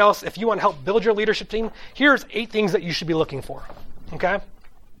nothing else, if you want to help build your leadership team, here's 8 things that you should be looking for, okay?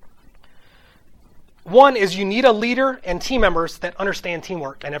 1 is you need a leader and team members that understand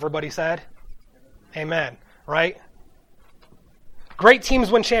teamwork. And everybody said, amen, right? Great teams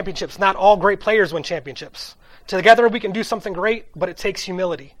win championships. Not all great players win championships. Together we can do something great, but it takes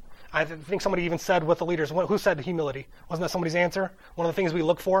humility. I think somebody even said with the leaders, who said humility? Wasn't that somebody's answer? One of the things we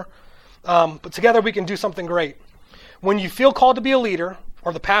look for. But together we can do something great. When you feel called to be a leader,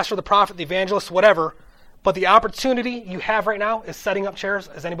 or the pastor, the prophet, the evangelist, whatever, but the opportunity you have right now is setting up chairs.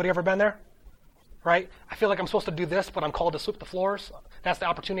 Has anybody ever been there? Right? I feel like I'm supposed to do this, but I'm called to sweep the floors. That's the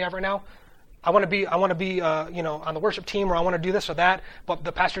opportunity I have right now. I want to be on the worship team, or I want to do this or that, but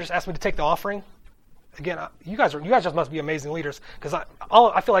the pastor just asked me to take the offering. Again, you guys just must be amazing leaders, because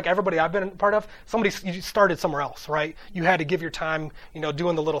I feel like everybody I've been a part of, you started somewhere else, right? You had to give your time,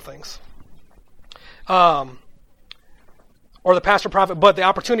 doing the little things. Or the pastor prophet, but the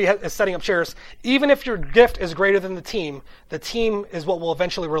opportunity is setting up chairs. Even if your gift is greater than the team is what will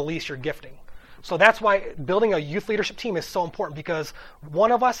eventually release your gifting. So that's why building a youth leadership team is so important, because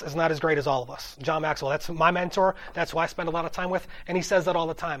one of us is not as great as all of us. John Maxwell, that's my mentor. That's who I spend a lot of time with. And he says that all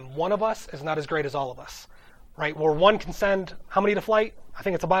the time. One of us is not as great as all of us, right? Where one can send how many to flight? I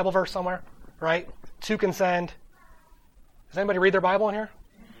think it's a Bible verse somewhere, right? 2 can send. Does anybody read their Bible in here?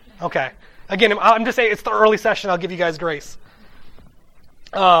 Okay. Again, I'm just saying it's the early session. I'll give you guys grace.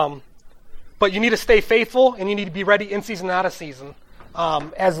 But you need to stay faithful, and you need to be ready in season and out of season.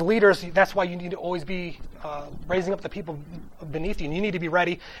 As leaders, that's why you need to always be raising up the people beneath you. And you need to be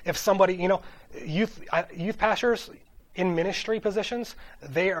ready if somebody, youth pastors in ministry positions,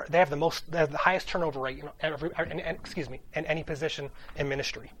 they have the highest turnover rate, in any position in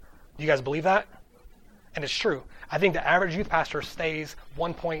ministry. Do you guys believe that? And it's true. I think the average youth pastor stays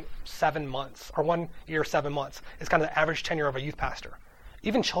 1.7 months, or 1 year, 7 months. It's kind of the average tenure of a youth pastor.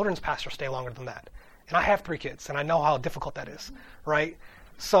 Even children's pastors stay longer than that. And I have 3 kids, and I know how difficult that is, right?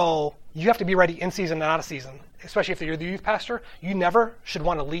 So you have to be ready in season and out of season, especially if you're the youth pastor. You never should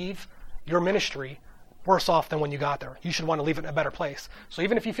want to leave your ministry worse off than when you got there. You should want to leave it in a better place. So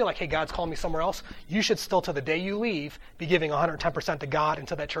even if you feel like, hey, God's calling me somewhere else, you should still, to the day you leave, be giving 110% to God and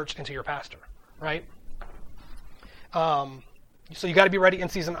to that church and to your pastor, right? So you got to be ready in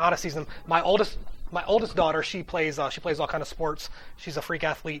season, out of season. My oldest daughter, she plays all kind of sports. She's a freak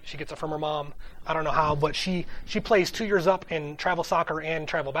athlete. She gets it from her mom. I don't know how, but she plays 2 years up in travel soccer and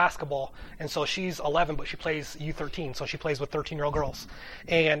travel basketball. And so she's 11, but she plays U13. So she plays with 13-year-old girls.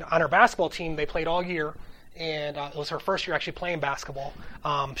 And on her basketball team, they played all year. And it was her first year actually playing basketball.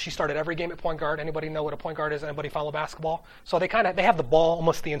 She started every game at point guard. Anybody know what a point guard is? Anybody follow basketball? So they have the ball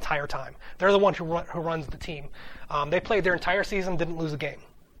almost the entire time. They're the one who runs the team. They played their entire season, didn't lose a game.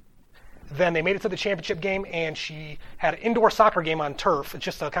 Then they made it to the championship game, and she had an indoor soccer game on turf. It's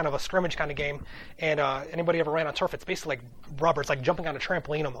just a kind of a scrimmage kind of game. And anybody ever ran on turf? It's basically like rubber. It's like jumping on a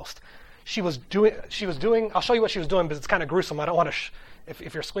trampoline almost. She was doing. I'll show you what she was doing, because it's kind of gruesome. I don't want to.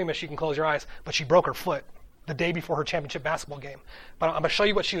 If you're squeamish, you can close your eyes. But she broke her foot the day before her championship basketball game. But I'm going to show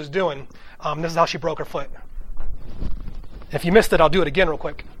you what she was doing. This is how she broke her foot. If you missed it, I'll do it again real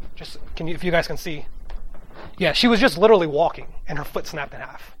quick. If you guys can see. Yeah, she was just literally walking, and her foot snapped in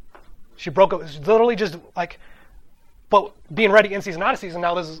half. She broke it. It was literally just like, but being ready in season, out of season.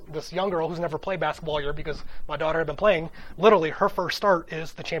 Now this young girl who's never played basketball all year, because my daughter had been playing. Literally, her first start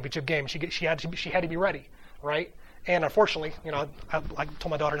is the championship game. She had to be ready, right? And unfortunately, I told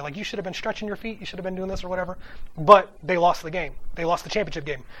my daughter, like, you should have been stretching your feet. You should have been doing this or whatever. But they lost the game. They lost the championship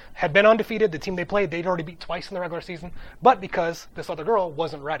game. Had been undefeated. The team they played, they'd already beat twice in the regular season. But because this other girl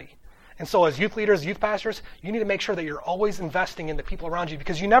wasn't ready. And so as youth leaders, youth pastors, you need to make sure that you're always investing in the people around you,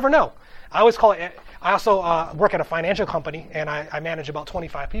 because you never know. I also work at a financial company, and I manage about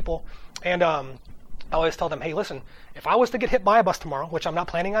 25 people. And I always tell them, hey, listen, if I was to get hit by a bus tomorrow, which I'm not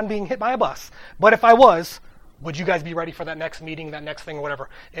planning on being hit by a bus, but if I was, would you guys be ready for that next meeting, that next thing, or whatever?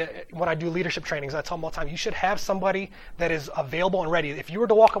 When I do leadership trainings, I tell them all the time, you should have somebody that is available and ready. If you were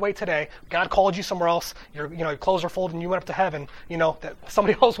to walk away today, God called you somewhere else, your clothes are folded and you went up to heaven, that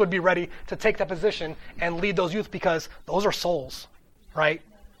somebody else would be ready to take that position and lead those youth, because those are souls, right?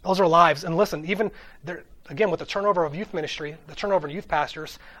 Those are lives. And listen, even there, again, with the turnover of youth ministry, the turnover of youth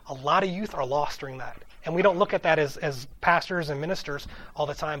pastors, a lot of youth are lost during that. And we don't look at that as pastors and ministers all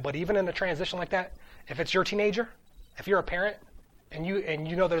the time. But even in a transition like that, if it's your teenager, if you're a parent, and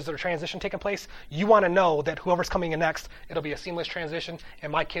you know there's a transition taking place, you want to know that whoever's coming in next, it'll be a seamless transition,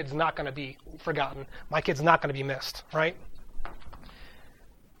 and my kid's not going to be forgotten. My kid's not going to be missed, right?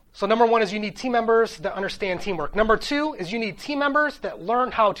 So number one is you need team members that understand teamwork. Number two is you need team members that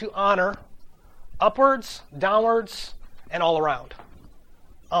learn how to honor upwards, downwards, and all around.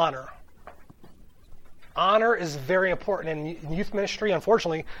 Honor. Honor is very important in youth ministry.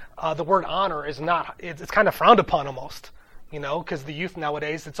 Unfortunately, the word honor is not, it's kind of frowned upon almost, because the youth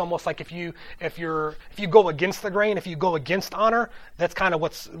nowadays, it's almost like if you go against the grain, if you go against honor, that's kind of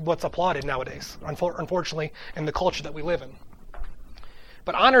what's applauded nowadays, unfortunately, in the culture that we live in.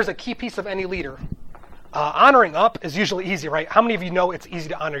 But honor is a key piece of any leader. Honoring up is usually easy, right? How many of you know it's easy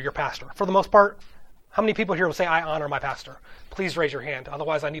to honor your pastor? For the most part, how many people here will say, I honor my pastor? Please raise your hand.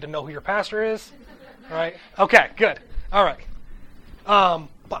 Otherwise, I need to know who your pastor is. Right? Okay, good. All right.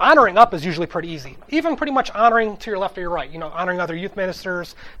 But honoring up is usually pretty easy. Even pretty much honoring to your left or your right. Honoring other youth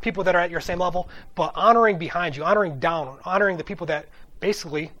ministers, people that are at your same level. But honoring behind you, honoring down, honoring the people that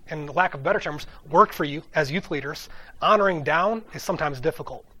basically, in lack of better terms, work for you as youth leaders. Honoring down is sometimes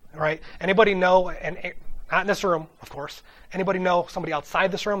difficult, right? Anybody know, and not in this room, of course, anybody know somebody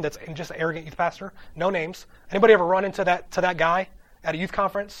outside this room that's just an arrogant youth pastor? No names. Anybody ever run into that guy at a youth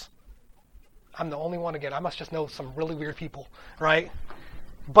conference? I'm the only one again. I must just know some really weird people, right?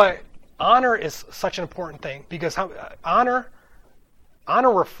 But honor is such an important thing, because honor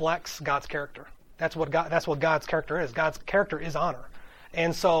reflects God's character. That's what God's character is. God's character is honor.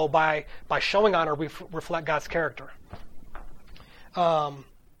 And so by showing honor, we reflect God's character.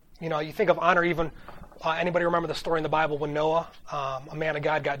 You think of honor even, anybody remember the story in the Bible when Noah, a man of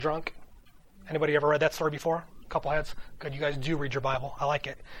God, got drunk? Anybody ever read that story before? Couple heads. Good, you guys do read your Bible. I like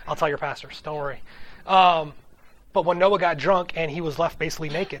it. I'll tell your pastors. Don't worry. But when Noah got drunk and he was left basically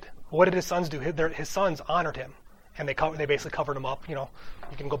naked, what did his sons do? His sons honored him, and they basically covered him up. You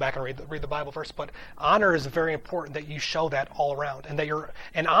can go back and read the Bible verse. But honor is very important, that you show that all around,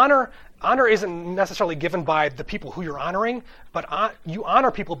 and honor isn't necessarily given by the people who you're honoring, but you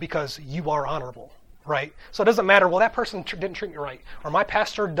honor people because you are honorable. Right? So it doesn't matter, well, that person didn't treat me right, or my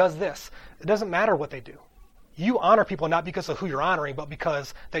pastor does this. It doesn't matter what they do. You honor people not because of who you're honoring, but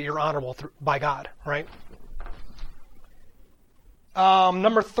because that you're honorable by God, right?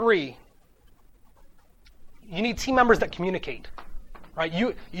 Number three, you need team members that communicate. right?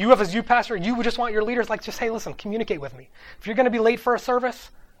 You as youth pastor, you would just want your leaders like, just, hey, listen, communicate with me. If you're going to be late for a service,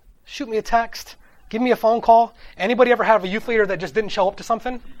 shoot me a text, give me a phone call. Anybody ever have a youth leader that just didn't show up to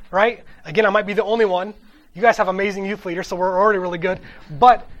something, right? Again, I might be the only one. You guys have amazing youth leaders, so we're already really good.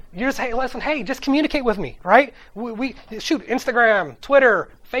 But you just, hey, listen, hey, just communicate with me, right? We shoot Instagram, Twitter,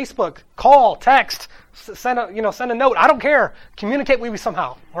 Facebook, call, text, send a note. I don't care. Communicate with me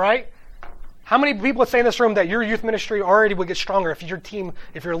somehow, all right? How many people would say in this room that your youth ministry already would get stronger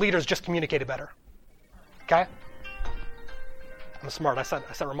if your leaders just communicated better? Okay? I'm smart. I set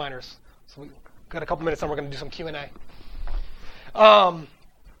reminders. So we got a couple minutes, and we're going to do some Q&A.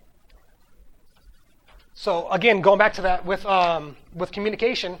 So again, going back to that with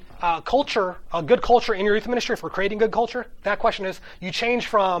communication, culture, a good culture in your youth ministry, if we're creating good culture, that question is you change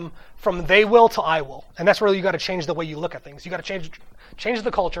from they will to I will. And that's where you got to change the way you look at things. You got to change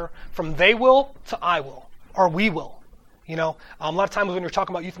the culture from they will to I will, or we will. A lot of times when you're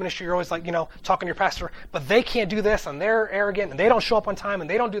talking about youth ministry, you're always like, talking to your pastor, but they can't do this, and they're arrogant, and they don't show up on time, and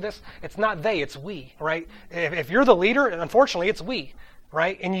they don't do this. It's not they, it's we, right? If you're the leader, unfortunately, it's we.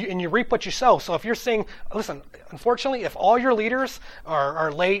 Right? And you reap what you sow. So if you're saying, listen, unfortunately, if all your leaders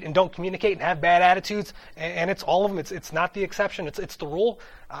are late and don't communicate and have bad attitudes, and it's all of them, it's not the exception, it's the rule,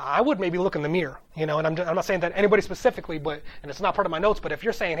 I would maybe look in the mirror, and I'm not saying that anybody specifically, and it's not part of my notes, but if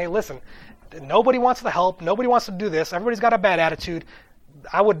you're saying, hey, listen, nobody wants to help, nobody wants to do this, everybody's got a bad attitude,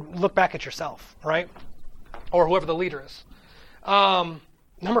 I would look back at yourself, right? Or whoever the leader is.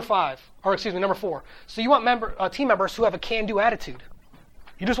 Number 4. So you want team members who have a can-do attitude.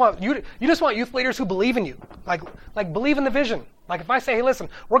 You just want youth leaders who believe in you, like believe in the vision. Like if I say, hey, listen,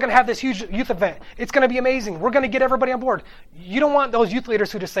 we're going to have this huge youth event. It's going to be amazing. We're going to get everybody on board. You don't want those youth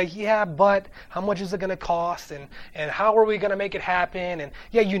leaders who just say, yeah, but how much is it going to cost, and how are we going to make it happen? And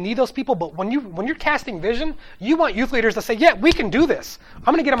yeah, you need those people, but when you're casting vision, you want youth leaders to say, yeah, we can do this.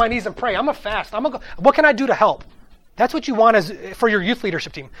 I'm going to get on my knees and pray. I'm going to fast. What can I do to help? That's what you want for your youth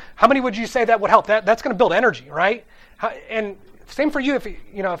leadership team. How many would you say that would help? That's going to build energy, right? And same for you. If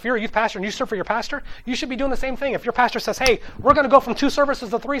you're a youth pastor and you serve for your pastor, you should be doing the same thing. If your pastor says, hey, we're going to go from 2 services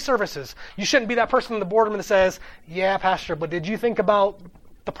to 3 services, you shouldn't be that person in the boardroom that says, yeah, pastor, but did you think about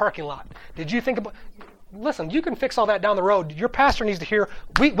the parking lot? Did you think about... Listen, you can fix all that down the road. Your pastor needs to hear,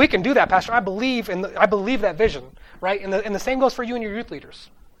 we can do that, pastor. I believe that vision, right? And the same goes for you and your youth leaders.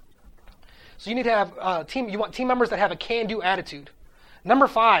 So you need to have you want team members that have a can-do attitude. Number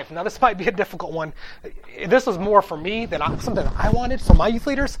 5, now this might be a difficult one. This was more for me than something I wanted for my youth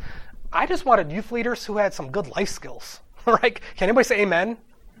leaders. I just wanted youth leaders who had some good life skills. Right? Can anybody say amen?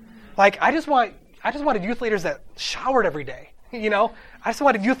 Like I just wanted youth leaders that showered every day. I just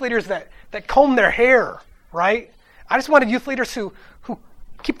wanted youth leaders that combed their hair, right? I just wanted youth leaders who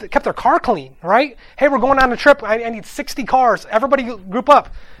kept their car clean, right? Hey, we're going on a trip. I need 60 cars. Everybody group up.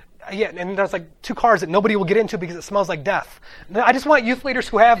 Yeah, and there's like 2 cars that nobody will get into because it smells like death. I just want youth leaders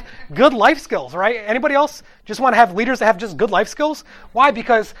who have good life skills, right? Anybody else just want to have leaders that have just good life skills? Why?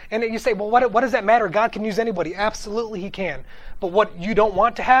 Because, and you say, well, what does that matter? God can use anybody. Absolutely, he can. But what you don't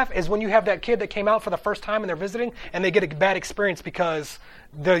want to have is when you have that kid that came out for the first time and they're visiting and they get a bad experience because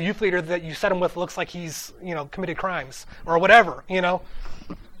the youth leader that you set them with looks like he's, committed crimes or whatever,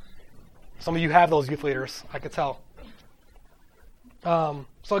 Some of you have those youth leaders, I could tell.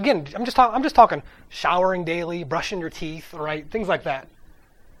 So again, I'm just talking showering daily, brushing your teeth, right? Things like that.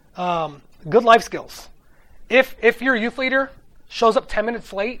 Good life skills. If your youth leader shows up 10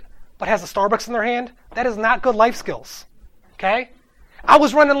 minutes late but has a Starbucks in their hand, that is not good life skills. Okay? I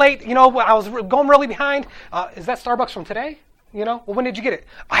was running late, I was going really behind. Is that Starbucks from today? Well, when did you get it?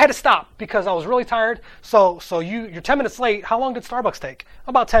 I had to stop because I was really tired. So you're 10 minutes late. How long did Starbucks take?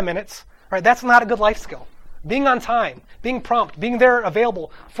 About 10 minutes. Right? That's not a good life skill. Being on time, being prompt, being there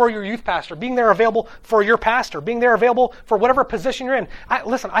available for your youth pastor, being there available for your pastor, being there available for whatever position you're in.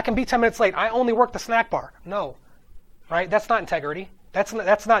 I can be 10 minutes late. I only work the snack bar. No, right? That's not integrity.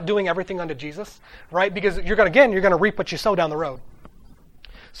 That's not doing everything unto Jesus, right? Because you're going to reap what you sow down the road.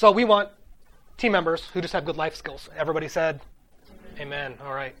 So we want team members who just have good life skills. Everybody said, amen.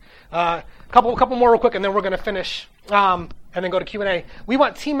 All right. Couple more real quick, and then we're going to finish, and then go to Q&A. We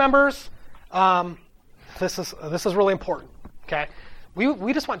want team members. This is really important, okay?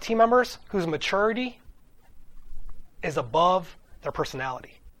 We just want team members whose maturity is above their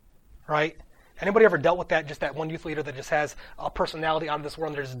personality, right? Anybody ever dealt with that? Just that one youth leader that just has a personality out of this world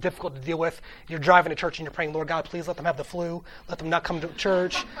and they're just difficult to deal with. You're driving to church and you're praying, Lord God, please let them have the flu. Let them not come to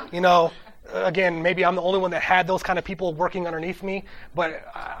church. Again, maybe I'm the only one that had those kind of people working underneath me, but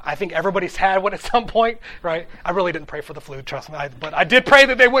I think everybody's had one at some point, right? I really didn't pray for the flu, trust me, but I did pray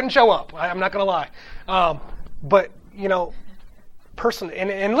that they wouldn't show up. I'm not going to lie. But person,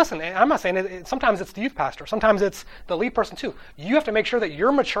 and listen, I'm not saying sometimes it's the youth pastor, sometimes it's the lead person too. You have to make sure that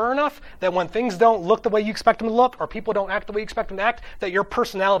you're mature enough that when things don't look the way you expect them to look, or people don't act the way you expect them to act, that your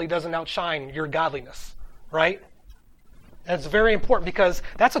personality doesn't outshine your godliness, right? That's very important because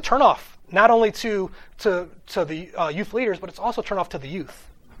that's a turnoff, not only to the youth leaders, but it's also a turnoff to the youth,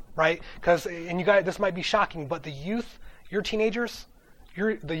 right? Because, and you guys, this might be shocking, but the youth, your teenagers,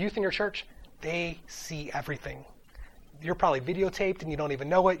 the youth in your church, they see everything. You're probably videotaped and you don't even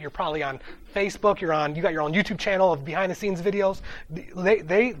know it. You're probably on Facebook. You got your own YouTube channel of behind the scenes videos.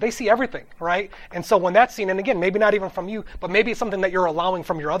 They see everything, right? And so when that's seen, and again, maybe not even from you, but maybe it's something that you're allowing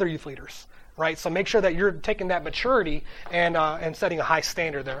from your other youth leaders, right? So make sure that you're taking that maturity and setting a high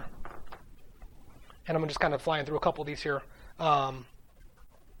standard there. And I'm just kind of flying through a couple of these here.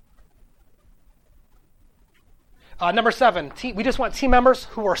 Number 7, we just want team members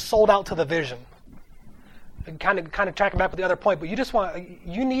who are sold out to the vision. Kind of tracking back with the other point, but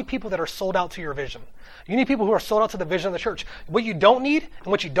you need people that are sold out to your vision. You need people who are sold out to the vision of the church. What you don't need and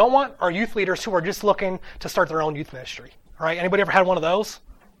what you don't want are youth leaders who are just looking to start their own youth ministry. Right? Anybody ever had one of those?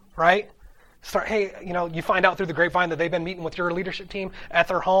 Right? You find out through the grapevine that they've been meeting with your leadership team at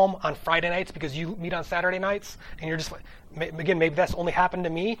their home on Friday nights because you meet on Saturday nights, and you're just like, again, maybe that's only happened to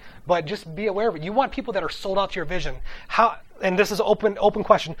me, but just be aware of it. You want people that are sold out to your vision. And this is an open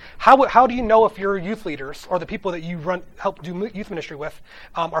question. How do you know if your youth leaders or the people that you help do youth ministry with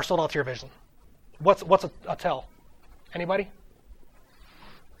are sold out to your vision? What's a tell? Anybody?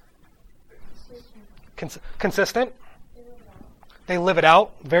 Consistent. They live it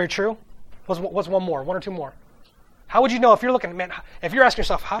out. Very true. What's one more? One or two more? How would you know if you're looking, man, if you're asking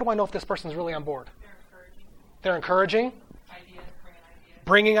yourself, how do I know if this person's really on board? They're encouraging.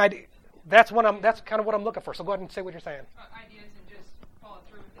 Bringing ideas. That's kind of what I'm looking for. So go ahead and say what you're saying. Ideas and just follow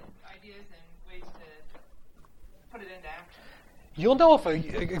through with it. Ideas and ways to put it into action. You'll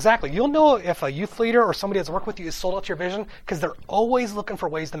know if a youth leader or somebody that's worked with you is sold out to your vision because they're always looking for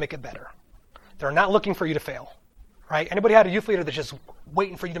ways to make it better. They're not looking for you to fail. Right? Anybody had a youth leader that's just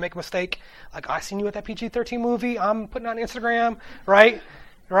waiting for you to make a mistake? Like, I seen you at that PG-13 movie. I'm putting it on Instagram. Right?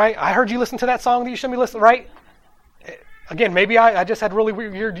 I heard you listen to that song that you shouldn't be listening. Right? Again, maybe I just had really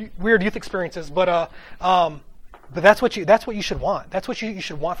weird youth experiences, but that's what you should want. That's what you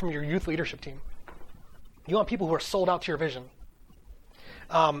should want from your youth leadership team. You want people who are sold out to your vision.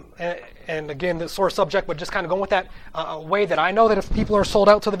 And again, the sore subject, but just kind of going with that, a way that I know that if people are sold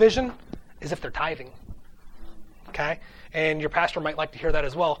out to the vision is if they're tithing. Okay? And your pastor might like to hear that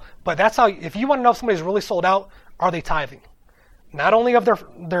as well. But that's how, if you want to know if somebody's really sold out, are they tithing? Not only of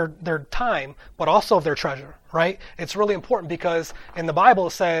their time, but also of their treasure, right? It's really important because in the Bible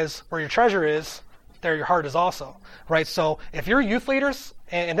it says, where your treasure is, there your heart is also, right? So if you're youth leaders,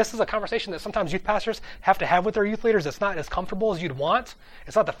 and this is a conversation that sometimes youth pastors have to have with their youth leaders, it's not as comfortable as you'd want.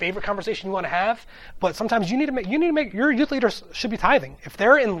 It's not the favorite conversation you want to have, but sometimes you need to make your youth leaders should be tithing. If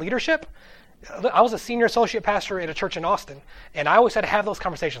they're in leadership, I was a senior associate pastor at a church in Austin, and I always had to have those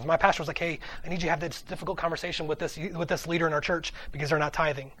conversations. My pastor was like, "Hey, I need you to have this difficult conversation with this leader in our church because they're not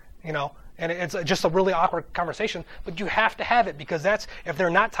tithing," And it's just a really awkward conversation, but you have to have it because if they're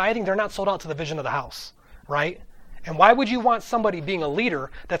not tithing, they're not sold out to the vision of the house, right? And why would you want somebody being a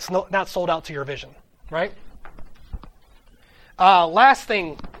leader that's not sold out to your vision, right? Last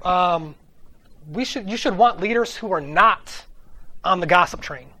thing, you should want leaders who are not on the gossip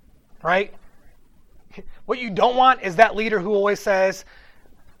train, right? What you don't want is that leader who always says,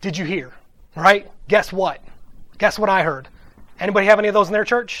 "Did you hear?" Right? Guess what? Guess what I heard? Anybody have any of those in their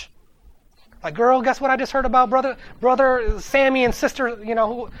church? Like, girl, guess what I just heard about brother Sammy and sister,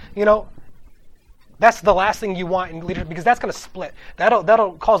 That's the last thing you want in leadership because that's going to split.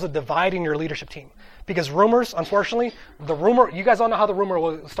 That'll cause a divide in your leadership team. Because rumors, unfortunately, you guys all know how the rumor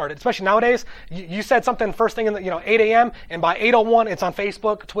will start. Especially nowadays, you said something first thing in 8 a.m. and by 8:01 it's on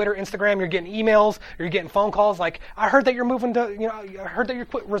Facebook, Twitter, Instagram. You're getting emails, you're getting phone calls like, "I heard that you're moving to, I heard that you're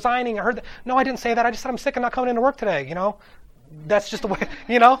resigning. I heard that." No, I didn't say that. I just said I'm sick and not coming into work today. That's just the way.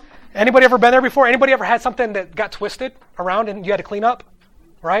 Anybody ever been there before? Anybody ever had something that got twisted around and you had to clean up,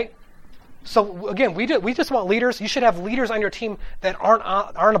 right? So again, we just want leaders. You should have leaders on your team that aren't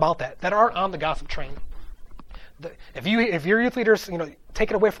about that aren't on the gossip train. If your youth leaders, take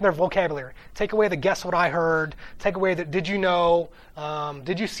it away from their vocabulary. Take away the guess what I heard. Take away the did you know?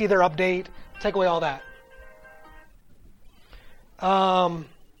 Did you see their update? Take away all that.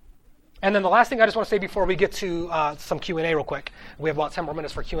 And then the last thing I just want to say before we get to some Q&A real quick, we have about 10 more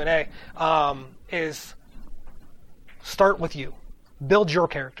minutes for Q&A, is start with you. Build your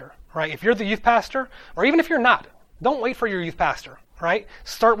character, right? If you're the youth pastor, or even if you're not, don't wait for your youth pastor, right?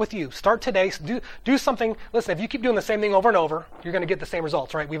 Start with you. Start today. Do something. Listen, if you keep doing the same thing over and over, you're going to get the same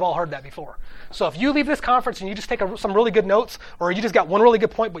results, right? We've all heard that before. So if you leave this conference and you just take some really good notes, or you just got one really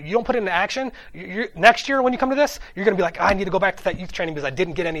good point, but you don't put it into action, next year when you come to this, you're going to be like, I need to go back to that youth training because I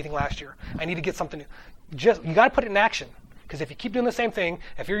didn't get anything last year. I need to get something new. You got to put it in action. Because if you keep doing the same thing,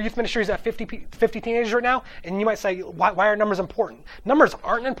 if your youth ministry is at 50 teenagers right now, and you might say, why are numbers important? Numbers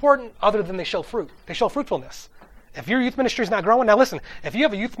aren't important other than they show fruit. They show fruitfulness. If your youth ministry is not growing, now listen, if you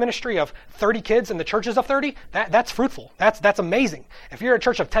have a youth ministry of 30 kids and the church is of 30, that's fruitful. That's amazing. If you're a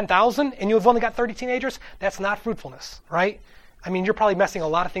church of 10,000 and you've only got 30 teenagers, that's not fruitfulness, right? I mean, you're probably messing a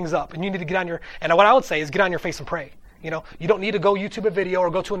lot of things up, and you need to get on and what I would say is get on your face and pray. You know, you don't need to go YouTube a video or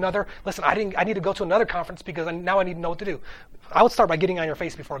go to another. Listen, I need to go to another conference because now I need to know what to do. I would start by getting on your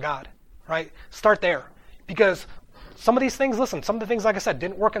face before God, right? Start there, because some of these things, listen, some of the things, like I said,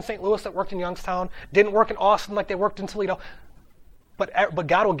 didn't work in St. Louis, that worked in Youngstown, didn't work in Austin like they worked in Toledo. But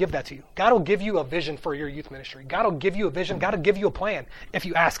God will give that to you. God will give you a vision for your youth ministry. God will give you a vision. God will give you a plan if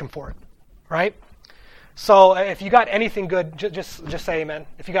you ask Him for it, right? So if you got anything good, just say amen.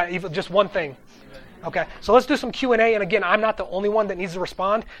 If you got even just one thing. Okay, so let's do some Q&A. And again, I'm not the only one that needs to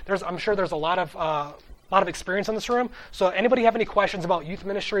respond. I'm sure there's a lot of experience in this room. So anybody have any questions about youth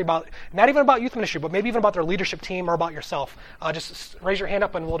ministry, not even about youth ministry, but maybe even about their leadership team or about yourself, just raise your hand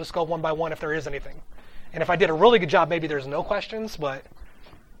up and we'll just go one by one if there is anything. And if I did a really good job, maybe there's no questions, but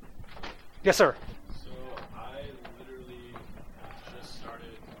yes, sir. So I literally just started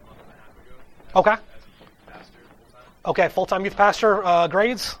a month and a half ago. Okay. As a youth pastor full-time. Okay, full-time youth pastor,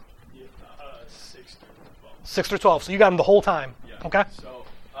 grades? 6 through 12. So you got them the whole time. Yeah. Okay. So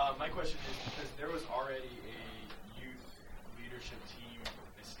my question is, because there was already a youth leadership team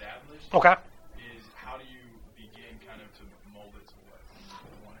established. Okay. Is how do you begin kind of to mold it to what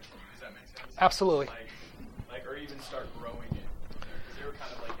you want it to be? Does that make sense? Absolutely. Like, or even start growing it, because they were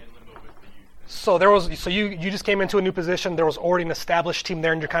kind of like in limbo with the youth. So you just came into a new position. There was already an established team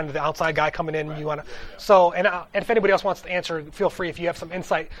there, and you're kind of the outside guy coming in. Right. You want to. Yeah. So, and if anybody else wants to answer, feel free if you have some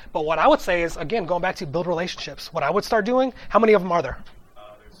insight. But what I would say is, again, going back to build relationships. What I would start doing. How many of them are there?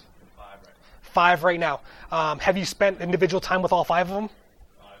 There's 5 right now. 5 right now. Have you spent individual time with all 5 of them?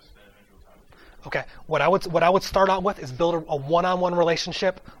 I've spent individual time with 3. Okay. What I would start out with is build a one-on-one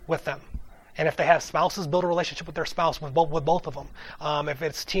relationship with them. And if they have spouses, build a relationship with their spouse, with both of them. If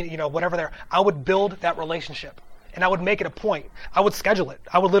it's whatever I would build that relationship, and I would make it a point. I would schedule it.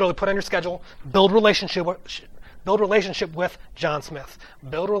 I would literally put on your schedule, build relationship with John Smith,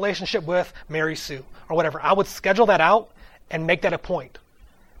 build a relationship with Mary Sue, or whatever. I would schedule that out and make that a point,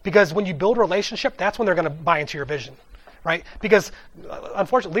 because when you build a relationship, that's when they're going to buy into your vision, right? Because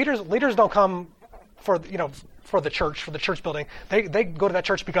unfortunately, leaders don't come for the church building. They go to that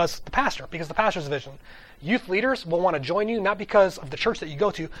church because the pastor's vision. Youth leaders will want to join you not because of the church that you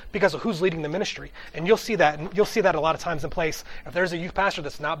go to, because of who's leading the ministry. And you'll see that a lot of times in place. If there's a youth pastor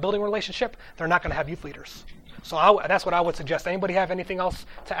that's not building a relationship, they're not going to have youth leaders. So that's what I would suggest. Anybody have anything else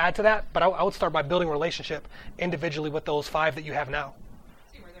to add to that? But I would start by building a relationship individually with those 5 that you have now.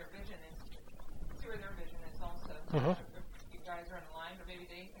 See where their vision is also. Mm-hmm. You guys are in line, but maybe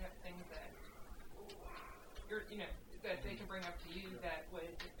they have things that that they can bring up to you that would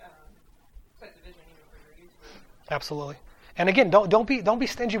set the vision even for your youth group. Absolutely. And again, don't be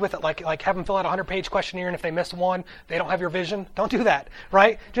stingy with it. Like have them fill out a 100-page questionnaire, and if they miss one, they don't have your vision. Don't do that,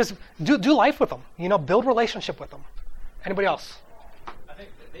 right? Just do life with them. Build relationship with them. Anybody else? I think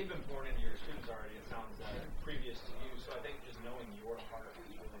that they've been pouring into your students already. It sounds previous to you. So I think just knowing your heart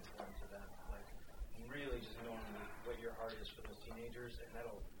is really important to them. Like really just knowing what your heart is for those teenagers, and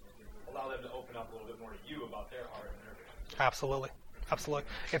that'll allow them to open up a little bit more to you about their heart and their vision. Absolutely.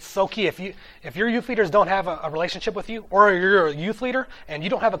 It's so key. If your youth leaders don't have a relationship with you, or you're a youth leader and you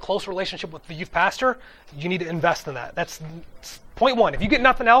don't have a close relationship with the youth pastor, you need to invest in that. That's point 1. If you get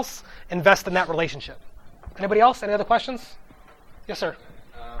nothing else, invest in that relationship. Anybody else? Any other questions? Yes, sir.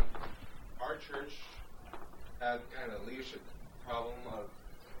 Our church had kind of a leadership problem of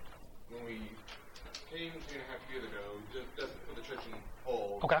when we came 2.5 years ago, just for the church in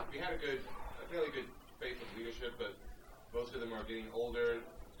whole. Okay. We had a fairly good faith of leadership, but most of them are getting older,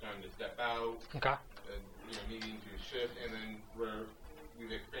 trying to step out, Okay. Needing to shift, and then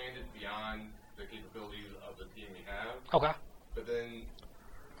we've expanded beyond the capabilities of the team we have. Okay. But then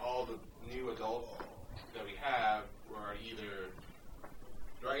all the new adults that we have were either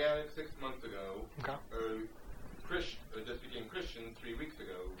drug addicts 6 months ago, Okay. or just became Christians 3 weeks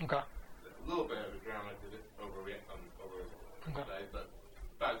ago. Okay. A little bit of a drama to this over Okay. side, but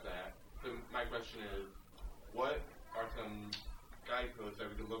besides that, so my question is, what are some guideposts that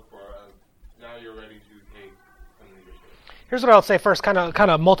we could look for of now you're ready to take some leadership? Here's what I'll say first, kind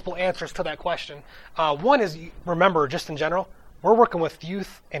of multiple answers to that question. One is, remember, just in general, we're working with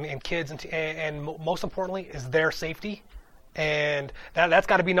youth and kids, and most importantly is their safety. And that's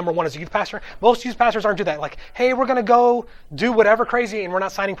got to be number one as a youth pastor. Most youth pastors aren't do that. Like, hey, we're going to go do whatever crazy, and we're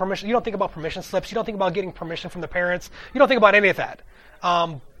not signing permission. You don't think about permission slips. You don't think about getting permission from the parents. You don't think about any of that.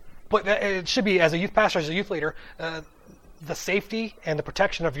 But it should be, as a youth pastor, as a youth leader, the safety and the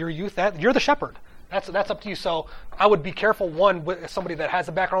protection of your youth. That you're the shepherd. That's up to you. So I would be careful, one, with somebody that has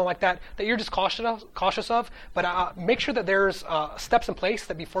a background like that you're just cautious of. But make sure that there's steps in place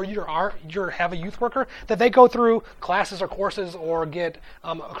that before you have a youth worker, that they go through classes or courses or get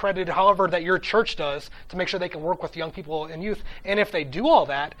accredited, however that your church does, to make sure they can work with young people and youth. And if they do all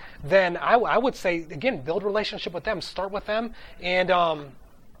that, then I would say, again, build a relationship with them. Start with them. And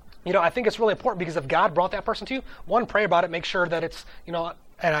I think it's really important, because if God brought that person to you, one, pray about it. Make sure that it's,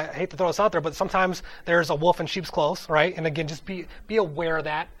 and I hate to throw this out there, but sometimes there's a wolf in sheep's clothes, right? And again, just be aware of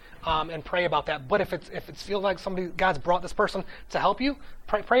that and pray about that. But if it feels like God's brought this person to help you,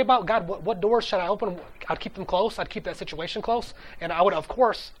 pray about, God, what doors should I open? I'd keep them close. I'd keep that situation close. And I would, of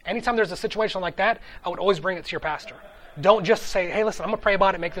course, anytime there's a situation like that, I would always bring it to your pastor. Don't just say, hey, listen, I'm going to pray about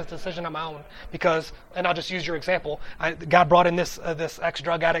it and make this decision on my own. And I'll just use your example. God brought in this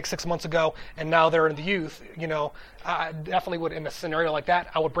ex-drug addict 6 months ago, and now they're in the youth. I definitely would, in a scenario like that,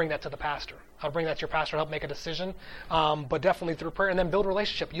 I would bring that to the pastor. I would bring that to your pastor to help make a decision, but definitely through prayer, and then build a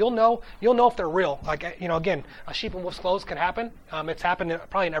relationship. You'll know if they're real. Like, again, a sheep in wolf's clothes can happen. It's happened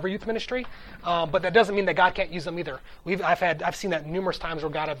probably in every youth ministry, but that doesn't mean that God can't use them either. I've seen that numerous times where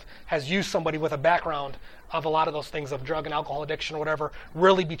God has used somebody with a background of a lot of those things, of drug and alcohol addiction or whatever,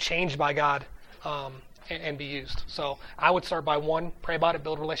 really be changed by God and be used. So I would start by, one, pray about it,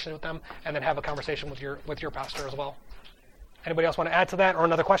 build a relationship with them, and then have a conversation with your pastor as well. Anybody else want to add to that, or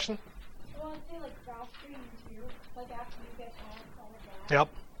another question? Well, I'd say fostering too, after you get past all of that, Yep.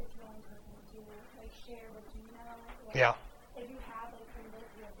 it's really important to share what you know. Yeah. If you have friends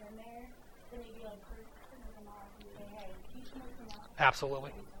that have been there, then maybe person them off and say, hey, teach them what you know.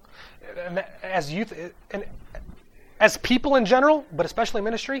 Absolutely. And as youth and as people in general, but especially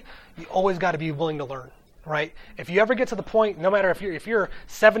ministry, you always got to be willing to learn. Right? If you ever get to the point, no matter if you're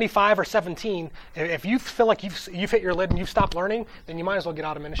 75 or 17, if you feel like you've hit your lid and you've stopped learning, then you might as well get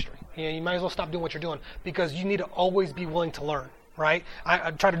out of ministry. You might as well stop doing what you're doing, because you need to always be willing to learn. Right?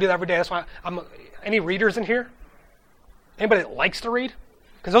 I try to do that every day. That's why any readers in here? Anybody that likes to read?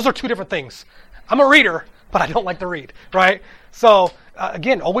 Because those are two different things. I'm a reader, but I don't like to read. Right? So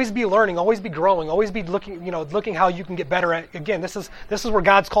again, always be learning, always be growing, always be looking how you can get better at. Again, this is where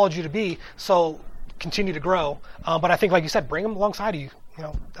God's called you to be. So continue to grow, but I think, like you said, bring them alongside of you.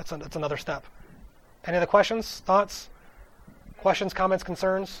 That's another step. Any other questions, thoughts, questions, comments,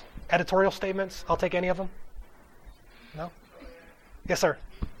 concerns, editorial statements? I'll take any of them. No? Yes, sir.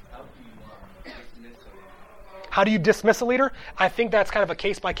 How do you dismiss a leader? I think that's kind of a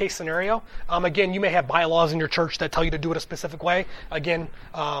case-by-case scenario. Again, you may have bylaws in your church that tell you to do it a specific way. Again,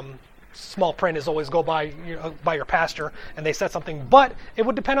 small print is always go by your pastor, and they said something, but it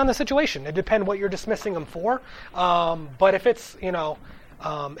would depend on the situation. It depends what you're dismissing them for. But if it's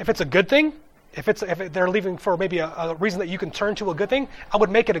if it's a good thing, if they're leaving for maybe a reason that you can turn to a good thing, I would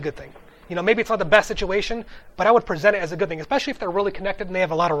make it a good thing. Maybe it's not the best situation, but I would present it as a good thing, especially if they're really connected and they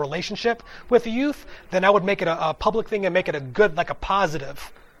have a lot of relationship with the youth. Then I would make it a public thing and make it a good, like a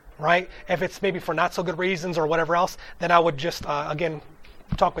positive, right? If it's maybe for not so good reasons or whatever else, then I would just again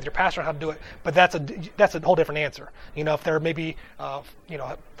talk with your pastor on how to do it. But that's a whole different answer. If they're maybe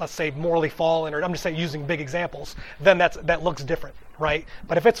let's say morally fallen, or I'm just saying using big examples, then that looks different, right?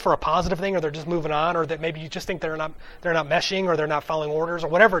 But if it's for a positive thing, or they're just moving on, or that maybe you just think they're not meshing, or they're not following orders, or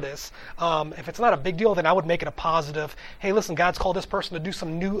whatever it is, if it's not a big deal, then I would make it a positive. Hey, listen, God's called this person to do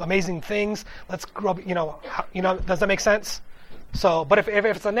some new amazing things. Let's grow. Does that make sense? So, but if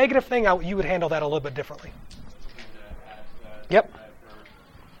it's a negative thing, you would handle that a little bit differently. Yep.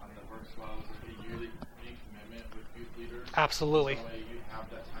 Absolutely. So you have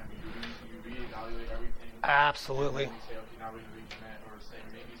that time you reevaluate everything. Absolutely. And say, okay, now we're going to recommit, or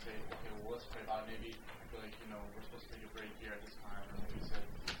maybe say, okay, well, let's pray about it. Maybe I feel like, we're supposed to take a break here at this time, or maybe say,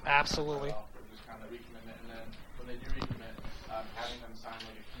 absolutely. Or just kind of recommitment, and then when they do recommit, having them sign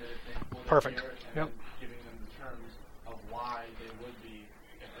like a committed thing for the Perfect. year, and then giving them the terms of why they would be,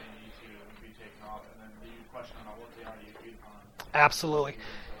 if they need to, be taken off, and then you question on what they already agreed on. Absolutely.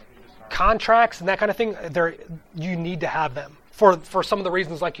 Contracts and that kind of thing, you need to have them for some of the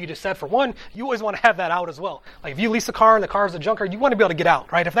reasons like you just said. For one, you always want to have that out as well. Like if you lease a car and the car is a junker, you want to be able to get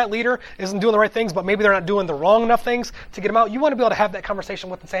out, right? If that leader isn't doing the right things, but maybe they're not doing the wrong enough things to get them out, you want to be able to have that conversation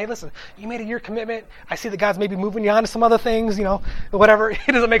with them and say, hey, listen, you made a year commitment. I see that God's maybe moving you on to some other things, whatever. It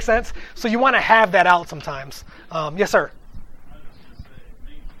doesn't make sense. So you want to have that out sometimes. Yes, sir.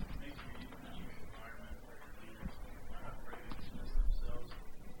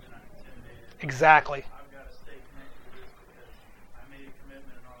 Exactly. I've got to stay connected to this because I made a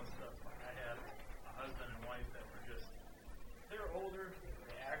commitment and all this stuff. Like I had a husband and wife that were they're older,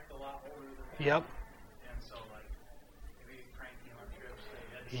 they act a lot older than me. Yep. And so like they get cranky on trips, they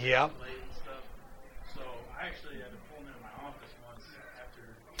had to Yep. stay late and stuff. So I actually had to pull them into my office once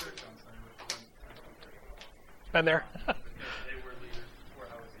after church on Sunday, which was Been there. because they were leaders before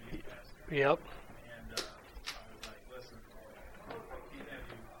I was a youth pastor. Yep. And I was like, listen, I can't have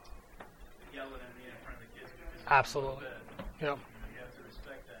you yelling at me in front of the kids because you're Absolutely. going to bed. Yep. You have to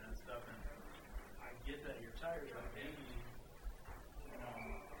respect that and stuff. And I get that you're tired, but maybe,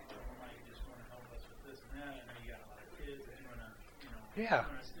 someone might just want to help us with this and that. And then you got a lot of kids and you want to, Yeah.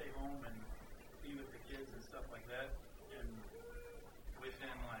 want to stay home and be with the kids and stuff like that. And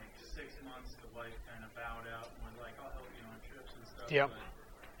within like 6 months, the wife kind of bowed out and was like, I'll help you on trips and stuff. Yep.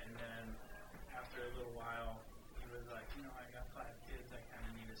 And then after a little while, he was like, I got 5 kids, I kind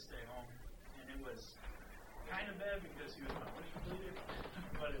of need to stay home. And it was kind of bad because he was my worship leader,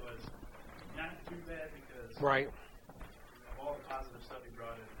 but it was not too bad because Right. of all the positive stuff he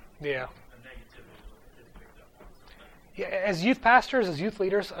brought in, Yeah. the negativity was picked up on. Yeah, as youth pastors, as youth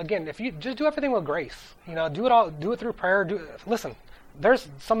leaders, again, if you just do everything with grace, do it through prayer. Listen, there's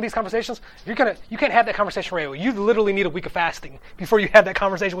some of these conversations you can't have that conversation right away. You literally need a week of fasting before you have that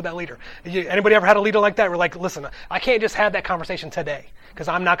conversation with that leader. Anybody ever had a leader like that? We're like, listen, I can't just have that conversation today because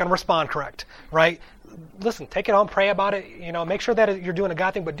I'm not going to respond correct, right? Listen, take it home, pray about it. Make sure that you're doing a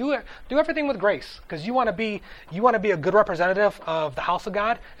God thing, but do everything with grace because you want to be a good representative of the house of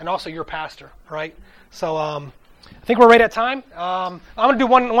God and also your pastor, right? So, I think we're right at time. I'm going to do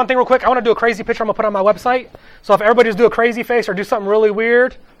one thing real quick. I want to do a crazy picture I'm going to put on my website. So if everybody just do a crazy face or do something really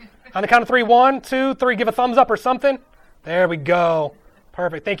weird, on the count of 3, 1, 2, 3, give a thumbs up or something. There we go.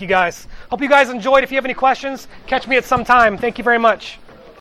 Perfect. Thank you guys. Hope you guys enjoyed. If you have any questions, catch me at some time. Thank you very much.